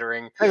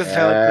considering. That doesn't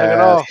sound like Doug at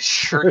all. It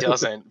sure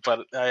doesn't,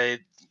 but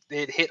it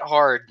hit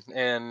hard,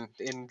 and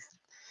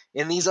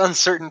in these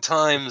uncertain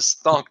times,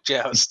 thonk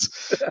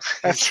joust.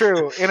 That's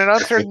true. In an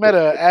uncertain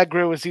meta,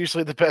 aggro is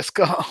usually the best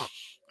call.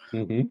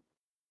 Mm-hmm.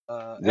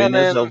 When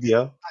is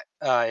LVO?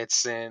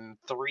 It's in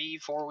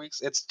 3-4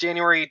 weeks. It's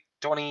January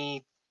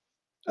 29th,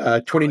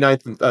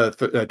 28th,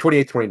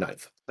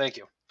 29th. Thank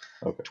you.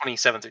 Okay.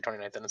 27th through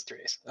 29th, and it's 3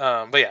 days.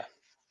 But yeah.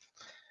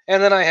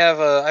 And then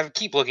I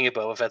keep looking at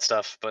Boba Fett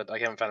stuff, but I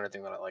haven't found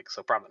anything that I like,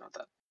 so probably not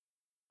that.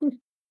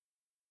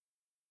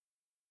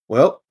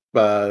 Well,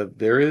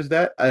 there is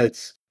that.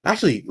 It's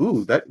actually,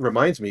 that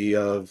reminds me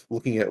of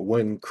looking at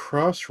when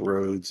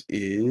Crossroads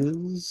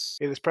is.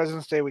 It is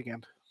President's Day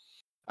weekend.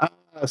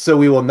 So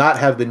we will not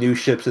have the new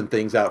ships and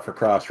things out for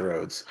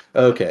Crossroads.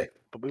 Okay.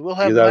 But we will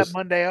have that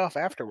Monday off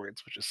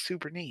afterwards, which is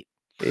super neat.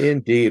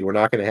 Indeed, we're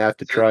not going to have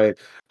to try it.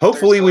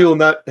 Hopefully, we will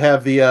not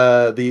have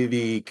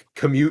the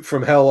commute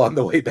from hell on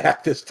the way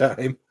back this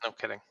time. No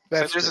kidding.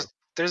 There's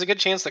a good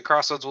chance that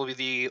Crossroads will be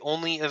the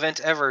only event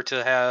ever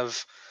to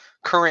have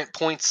current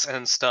points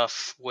and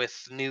stuff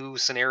with new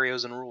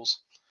scenarios and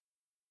rules.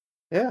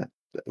 Yeah.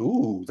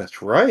 Ooh,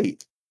 that's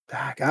right.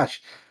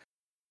 Gosh,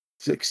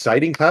 it's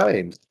exciting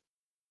times.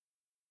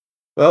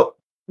 Well,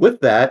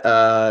 with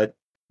that,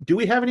 do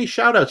we have any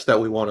shout-outs that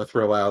we want to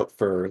throw out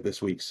for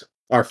this week's?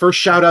 Our first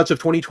shout-outs of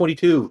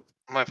 2022.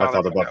 My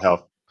father Bob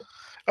Hell.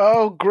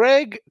 Oh,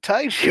 Greg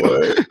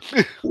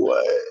Taichu.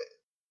 What?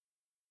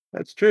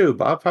 That's true.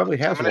 Bob probably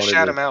has one. I'm going to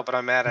shout him out, but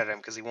I'm mad at him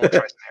because he won't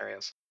try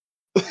scenarios.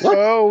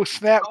 Oh,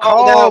 snap.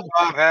 Called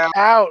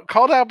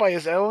out by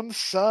his own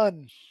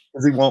son.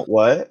 Does he want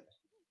what?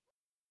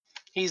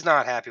 He's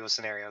not happy with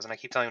scenarios, and I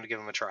keep telling him to give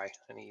him a try,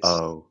 and he's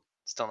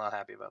still not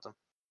happy about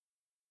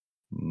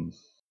them.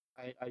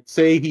 I'd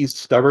say he's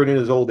stubborn in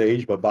his old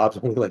age, but Bob's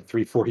only like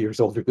 3-4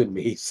 years older than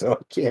me, so I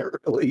can't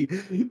really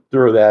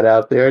throw that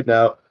out there.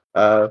 Now,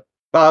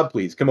 Bob,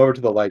 please come over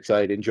to the light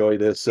side. Enjoy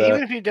this.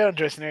 Even if you don't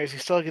enjoy scenarios, you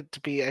still get to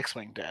be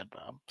X-Wing dad,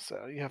 Bob.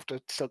 So you have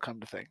to still come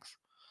to things.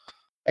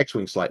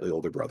 X-Wing slightly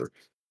older brother.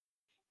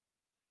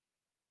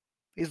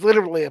 He's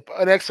literally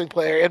an X-Wing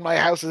player in my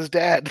house's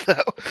dad,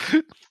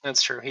 though.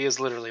 That's true. He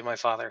is literally my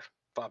father,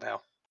 Bob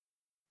Howe.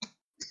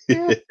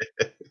 Yeah.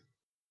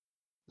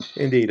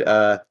 Indeed.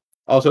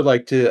 Also, I'd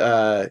like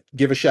to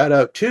give a shout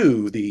out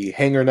to the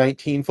Hangar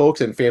 19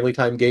 folks and Family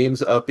Time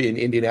Games up in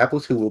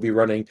Indianapolis, who will be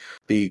running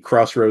the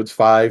Crossroads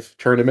 5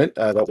 tournament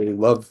that we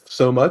love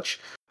so much.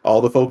 All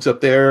the folks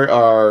up there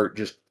are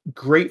just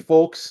great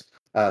folks.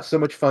 So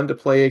much fun to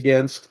play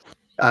against.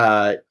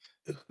 I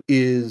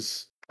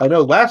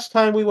know last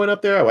time we went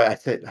up there, I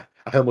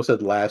almost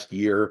said last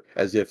year,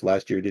 as if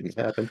last year didn't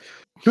happen.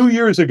 2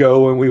 years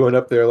ago, when we went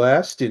up there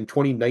last in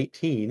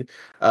 2019,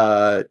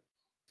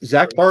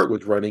 Zach Bart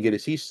was running it.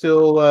 Is he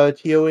still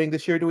TOing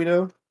this year? Do we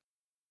know?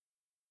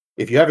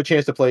 If you have a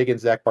chance to play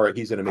against Zach Bart,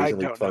 he's an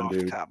amazingly fun dude.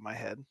 Off the top of my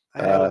head,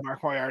 I know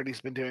Mark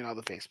Moriarty's been doing all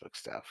the Facebook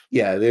stuff.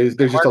 Yeah, there's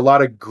just a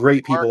lot of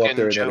great people up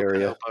there in that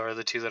area. Mark and Joe are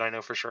the two that I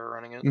know for sure are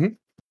running it. Mm-hmm.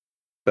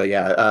 But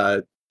yeah,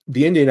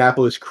 the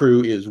Indianapolis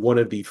crew is one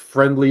of the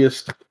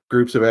friendliest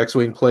groups of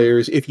X-Wing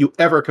players. If you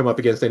ever come up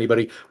against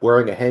anybody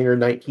wearing a Hangar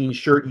 19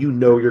 shirt, you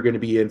know you're going to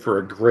be in for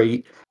a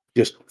great,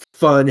 just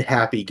fun,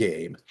 happy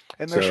game.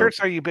 And their shirts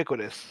are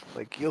ubiquitous.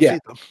 Like you'll see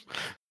them.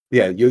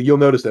 Yeah, you'll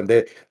notice them.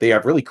 They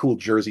have really cool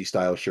jersey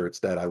style shirts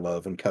that I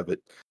love and covet.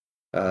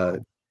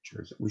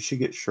 Jersey. We should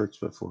get shirts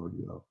before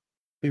we go.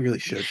 We really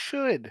should. We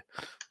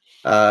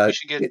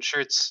should get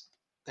shirts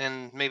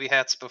and maybe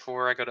hats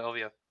before I go to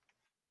LVO.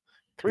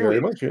 3 Very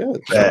weeks. much, yeah. Not a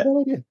bad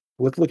idea.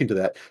 Let's look into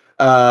that.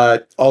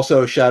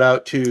 Also, shout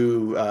out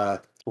to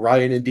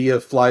Ryan and Dia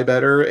Fly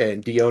Better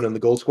and Dion and the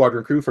Gold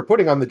Squadron crew for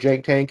putting on the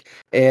Jank Tank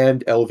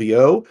and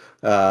LVO.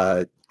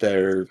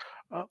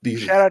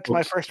 Shout out to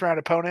my first round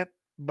opponent,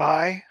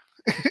 Bye,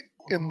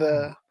 in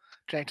the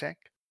Jank Tank.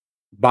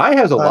 Bye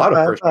has a lot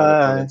of first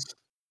round opponents.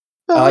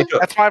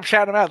 That's why I'm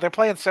shouting them out. They're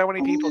playing so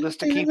many people just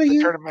to keep the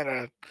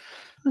tournament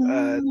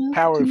a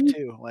power of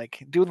 2.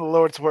 Like, doing the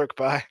Lord's work,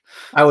 Bye.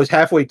 I was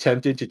halfway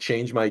tempted to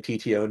change my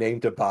TTO name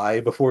to Bye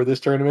before this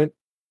tournament,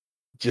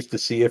 just to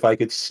see if I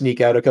could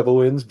sneak out a couple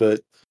wins,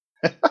 but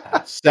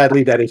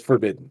sadly that is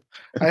forbidden.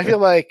 I feel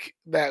like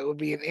that would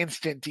be an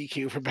instant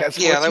DQ for bad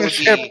Yeah, that would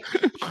sportsmanship.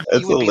 be.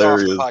 That's You would be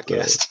hilarious. off the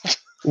podcast.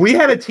 We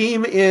had a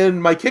team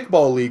in my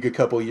kickball league a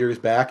couple years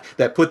back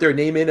that put their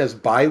name in as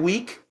bye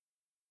week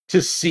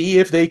to see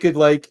if they could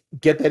like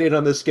get that in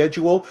on the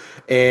schedule,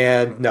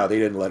 and no, they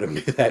didn't let them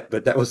do that.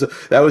 But that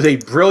was a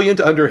brilliant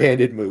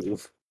underhanded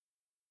move.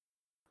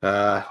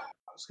 I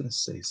was gonna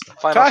say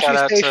something. Final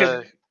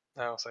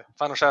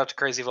shout out to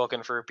Crazy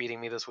Vulcan for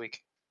beating me this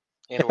week.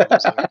 And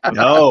losing.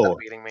 No.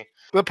 Beating me.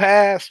 The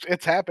past,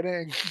 it's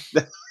happening.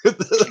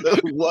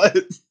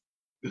 What?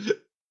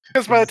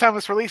 Because by the time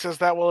this releases,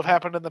 that will have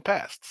happened in the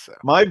past. So.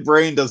 My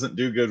brain doesn't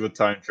do good with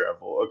time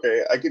travel.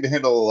 Okay, I can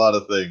handle a lot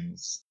of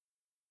things,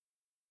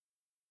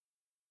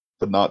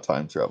 but not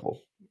time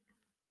travel.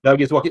 Now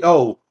gets walking.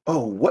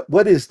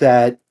 What is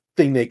that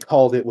thing they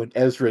called it when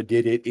Ezra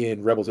did it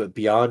in Rebels?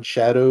 Beyond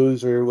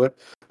Shadows or what?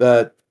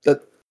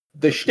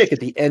 The shtick at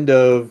the end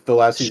of the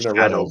last season of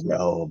Rebels.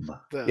 Realm.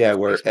 Yeah,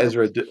 where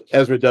Ezra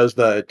does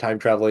the time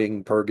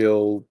traveling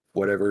Purgil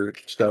whatever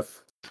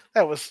stuff.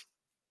 That was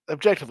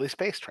objectively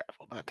space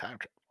travel, not time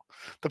travel.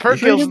 The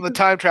Purgils and the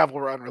time travel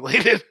were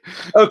unrelated.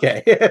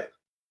 Okay.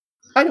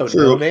 I don't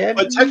know, man.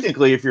 But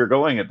technically, if you're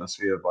going in the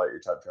speed of light, you're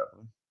time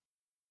traveling.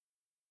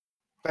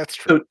 That's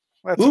true.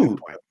 That's a good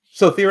point.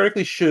 So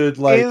theoretically, should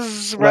like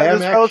does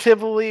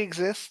relativity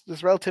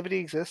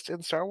exist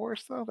in Star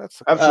Wars though?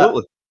 That's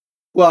absolutely.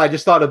 Well, I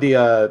just thought of the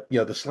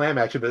the slam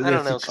action, but I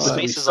don't know because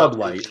space is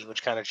sublight,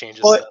 which kind of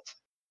changes stuff.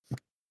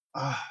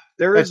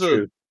 There is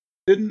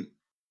didn't.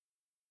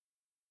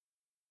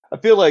 I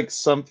feel like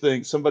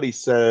somebody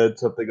said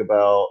something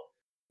about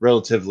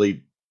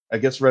relatively. I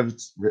guess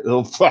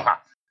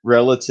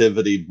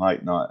relativity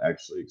might not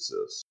actually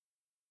exist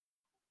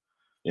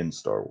in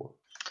Star Wars.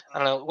 I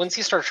don't know. Once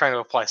you start trying to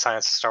apply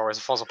science to Star Wars,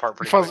 it falls apart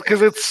pretty quickly.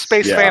 Because it's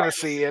space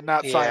fantasy and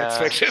not science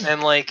fiction.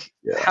 And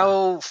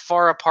how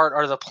far apart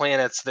are the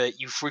planets that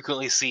you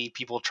frequently see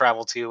people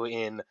travel to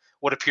in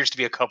what appears to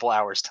be a couple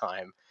hours'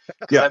 time?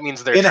 That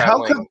means they're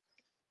traveling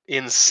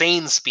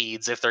insane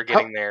speeds if they're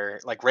getting there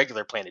like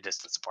regular planet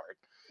distance apart.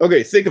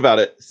 Okay, think about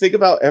it. Think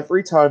about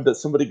every time that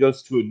somebody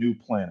goes to a new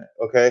planet,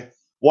 okay?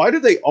 Why do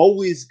they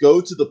always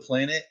go to the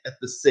planet at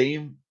the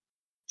same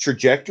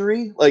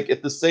trajectory, like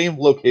at the same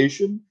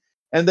location?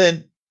 And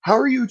then how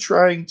are you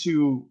trying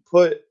to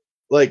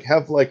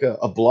have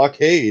a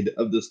blockade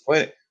of this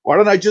planet? Why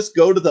don't I just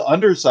go to the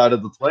underside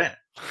of the planet?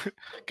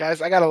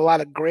 Guys, I got a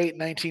lot of great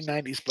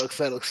 1990s books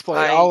that'll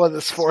explain all of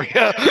this for you.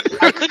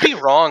 I could be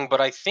wrong,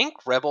 but I think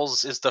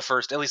Rebels is the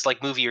first, at least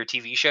like movie or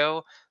TV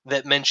show,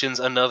 that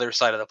mentions another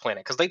side of the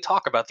planet. Because they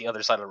talk about the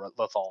other side of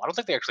Lothal. I don't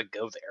think they actually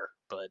go there,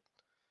 but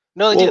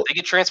no, they do. They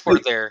get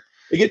transported there.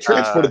 They get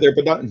transported there,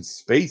 but not in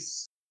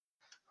space.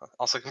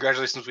 Also,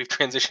 congratulations, we've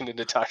transitioned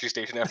into Tashi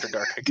Station After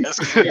Dark, I guess.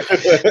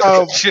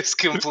 Just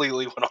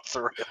completely went off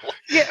the rail.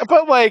 Yeah,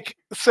 but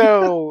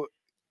so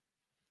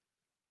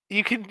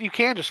you can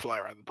just fly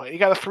around the planet. You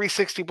got a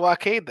 360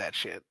 blockade that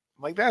shit.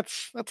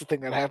 That's the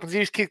thing that happens.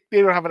 You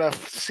don't have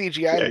enough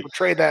CGI to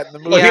portray that in the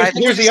movie.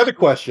 Here's the other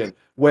question.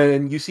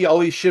 When you see all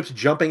these ships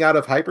jumping out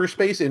of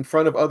hyperspace in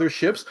front of other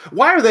ships,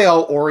 why are they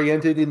all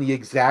oriented in the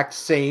exact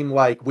same,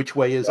 which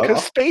way is up?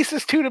 Because space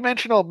is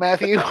two-dimensional,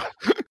 Matthew.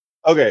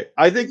 Okay,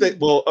 I think they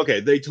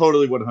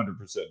totally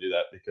 100% do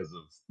that because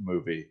of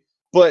movie.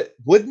 But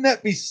wouldn't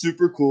that be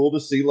super cool to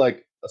see a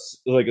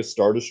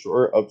Star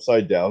Destroyer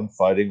upside down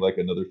fighting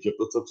another ship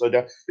that's upside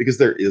down? Because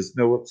there is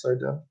no upside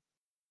down.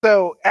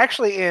 So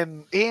actually,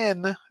 in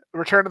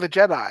Return of the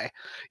Jedi,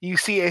 you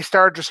see a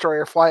Star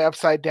Destroyer fly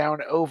upside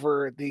down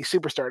over the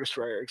Super Star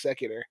Destroyer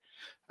Executor.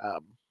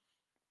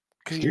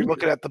 Because you're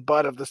looking at the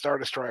butt of the Star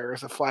Destroyer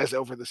as it flies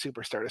over the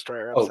Super Star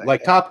Destroyer.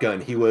 Like Top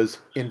Gun, he was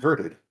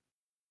inverted.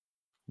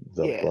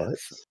 Butt?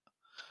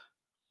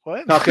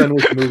 What? Top Gun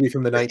was a movie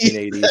from the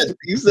 1980s.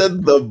 You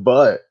said the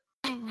butt.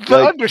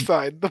 The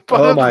underside. The butt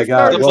oh my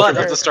god. The butt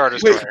of the Star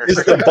Destroyer. Wait,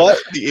 is the butt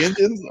the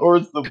engines or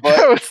is the butt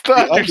no, it's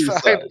the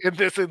underside in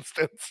this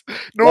instance.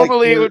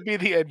 Normally it would be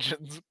the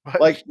engines.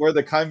 But... where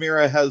the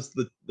Chimera has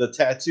the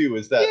tattoo,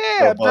 is that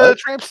the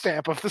tramp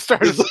stamp of the Star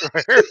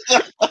Destroyer.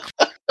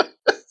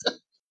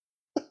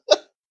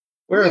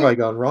 Where have I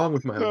gone wrong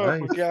with my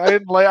life? Yeah,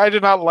 I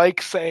did not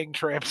like saying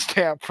tramp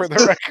stamp for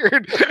the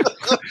record.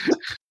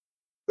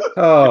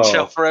 It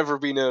shall forever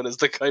be known as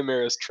the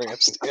Chimera's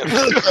tramp stamp.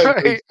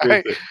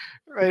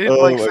 I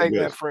didn't like saying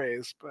that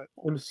phrase, but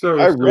I'm so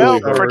really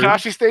for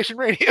Toshi Station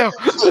Radio.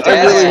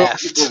 I really hope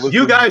people listen.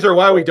 You guys are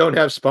why we don't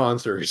have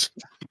sponsors.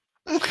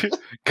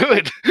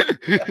 Good.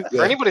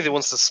 For anybody that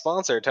wants to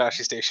sponsor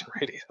Toshi Station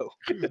Radio,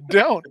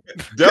 Don't.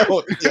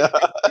 Yeah.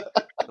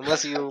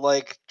 unless you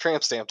like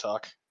tramp stamp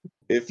talk.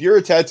 If you're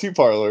a tattoo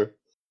parlor,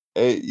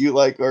 you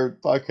like our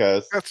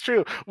podcast. That's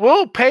true.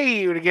 We'll pay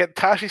you to get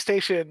Toshi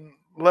Station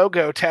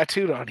logo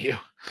tattooed on you.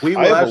 We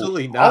will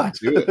absolutely not.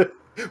 do it.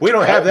 We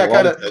don't have that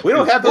kind of. We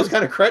don't have those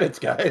kind of credits,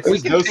 guys. We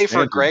can pay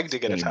for Greg to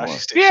get a Toshi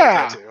Station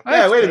tattoo.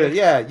 Yeah, wait a minute.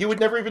 Yeah, you would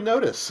never even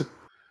notice.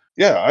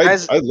 Yeah,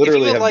 Guys, I literally if you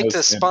would have like no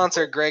to standard.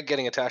 sponsor Greg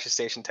getting a Tashi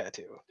Station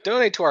tattoo,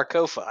 donate to our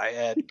Ko-Fi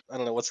at, I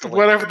don't know what's the link.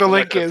 Whatever the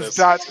link is,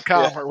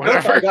 .com or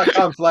whatever.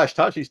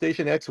 .com/Toshi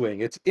Station X-Wing.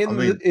 It's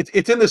in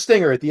it's in the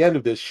stinger at the end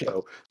of this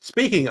show.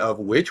 Speaking of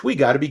which, we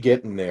got to be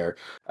getting there.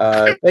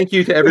 Thank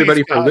you to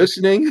everybody for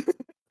listening.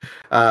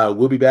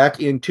 We'll be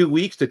back in 2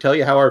 weeks to tell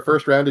you how our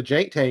first round of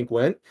Jank Tank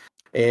went.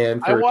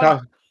 And for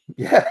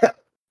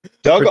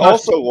Doug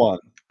also won.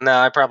 No,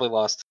 I probably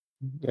lost.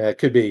 Yeah, it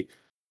could be.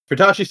 For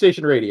Toshi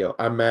Station Radio,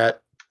 I'm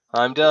Matt.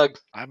 I'm Doug.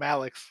 I'm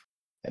Alex.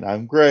 And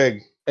I'm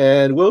Greg.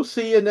 And we'll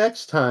see you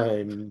next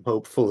time,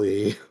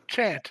 hopefully.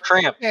 Chant.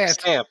 Tramp. Chant.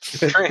 Stamp.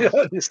 Tramp.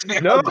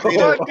 Stamp. No. I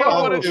don't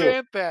want to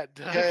chant that.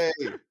 Hey.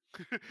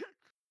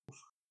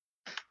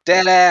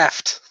 Dead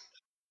aft.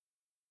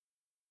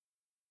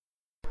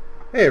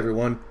 Hey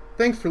everyone.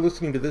 Thanks for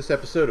listening to this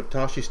episode of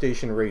Toshi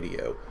Station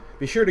Radio.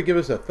 Be sure to give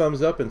us a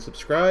thumbs up and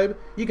subscribe.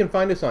 You can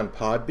find us on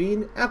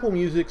Podbean, Apple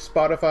Music,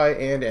 Spotify,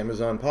 and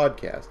Amazon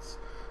Podcasts.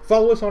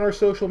 Follow us on our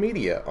social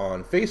media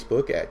on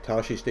Facebook at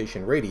Toshi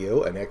Station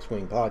Radio, an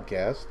X-Wing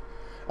podcast,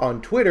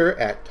 on Twitter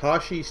at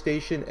Toshi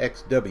Station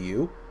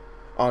XW,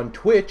 on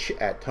Twitch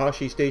at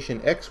Toshi Station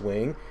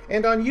X-Wing,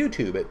 and on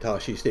YouTube at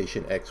Toshi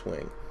Station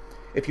X-Wing.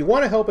 If you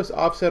want to help us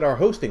offset our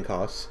hosting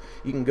costs,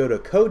 you can go to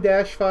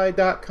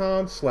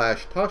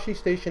ko-fi.com/Toshi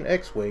Station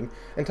X-Wing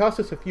and toss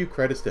us a few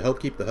credits to help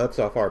keep the huts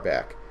off our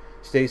back.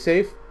 Stay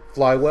safe,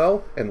 fly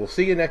well, and we'll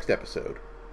see you next episode.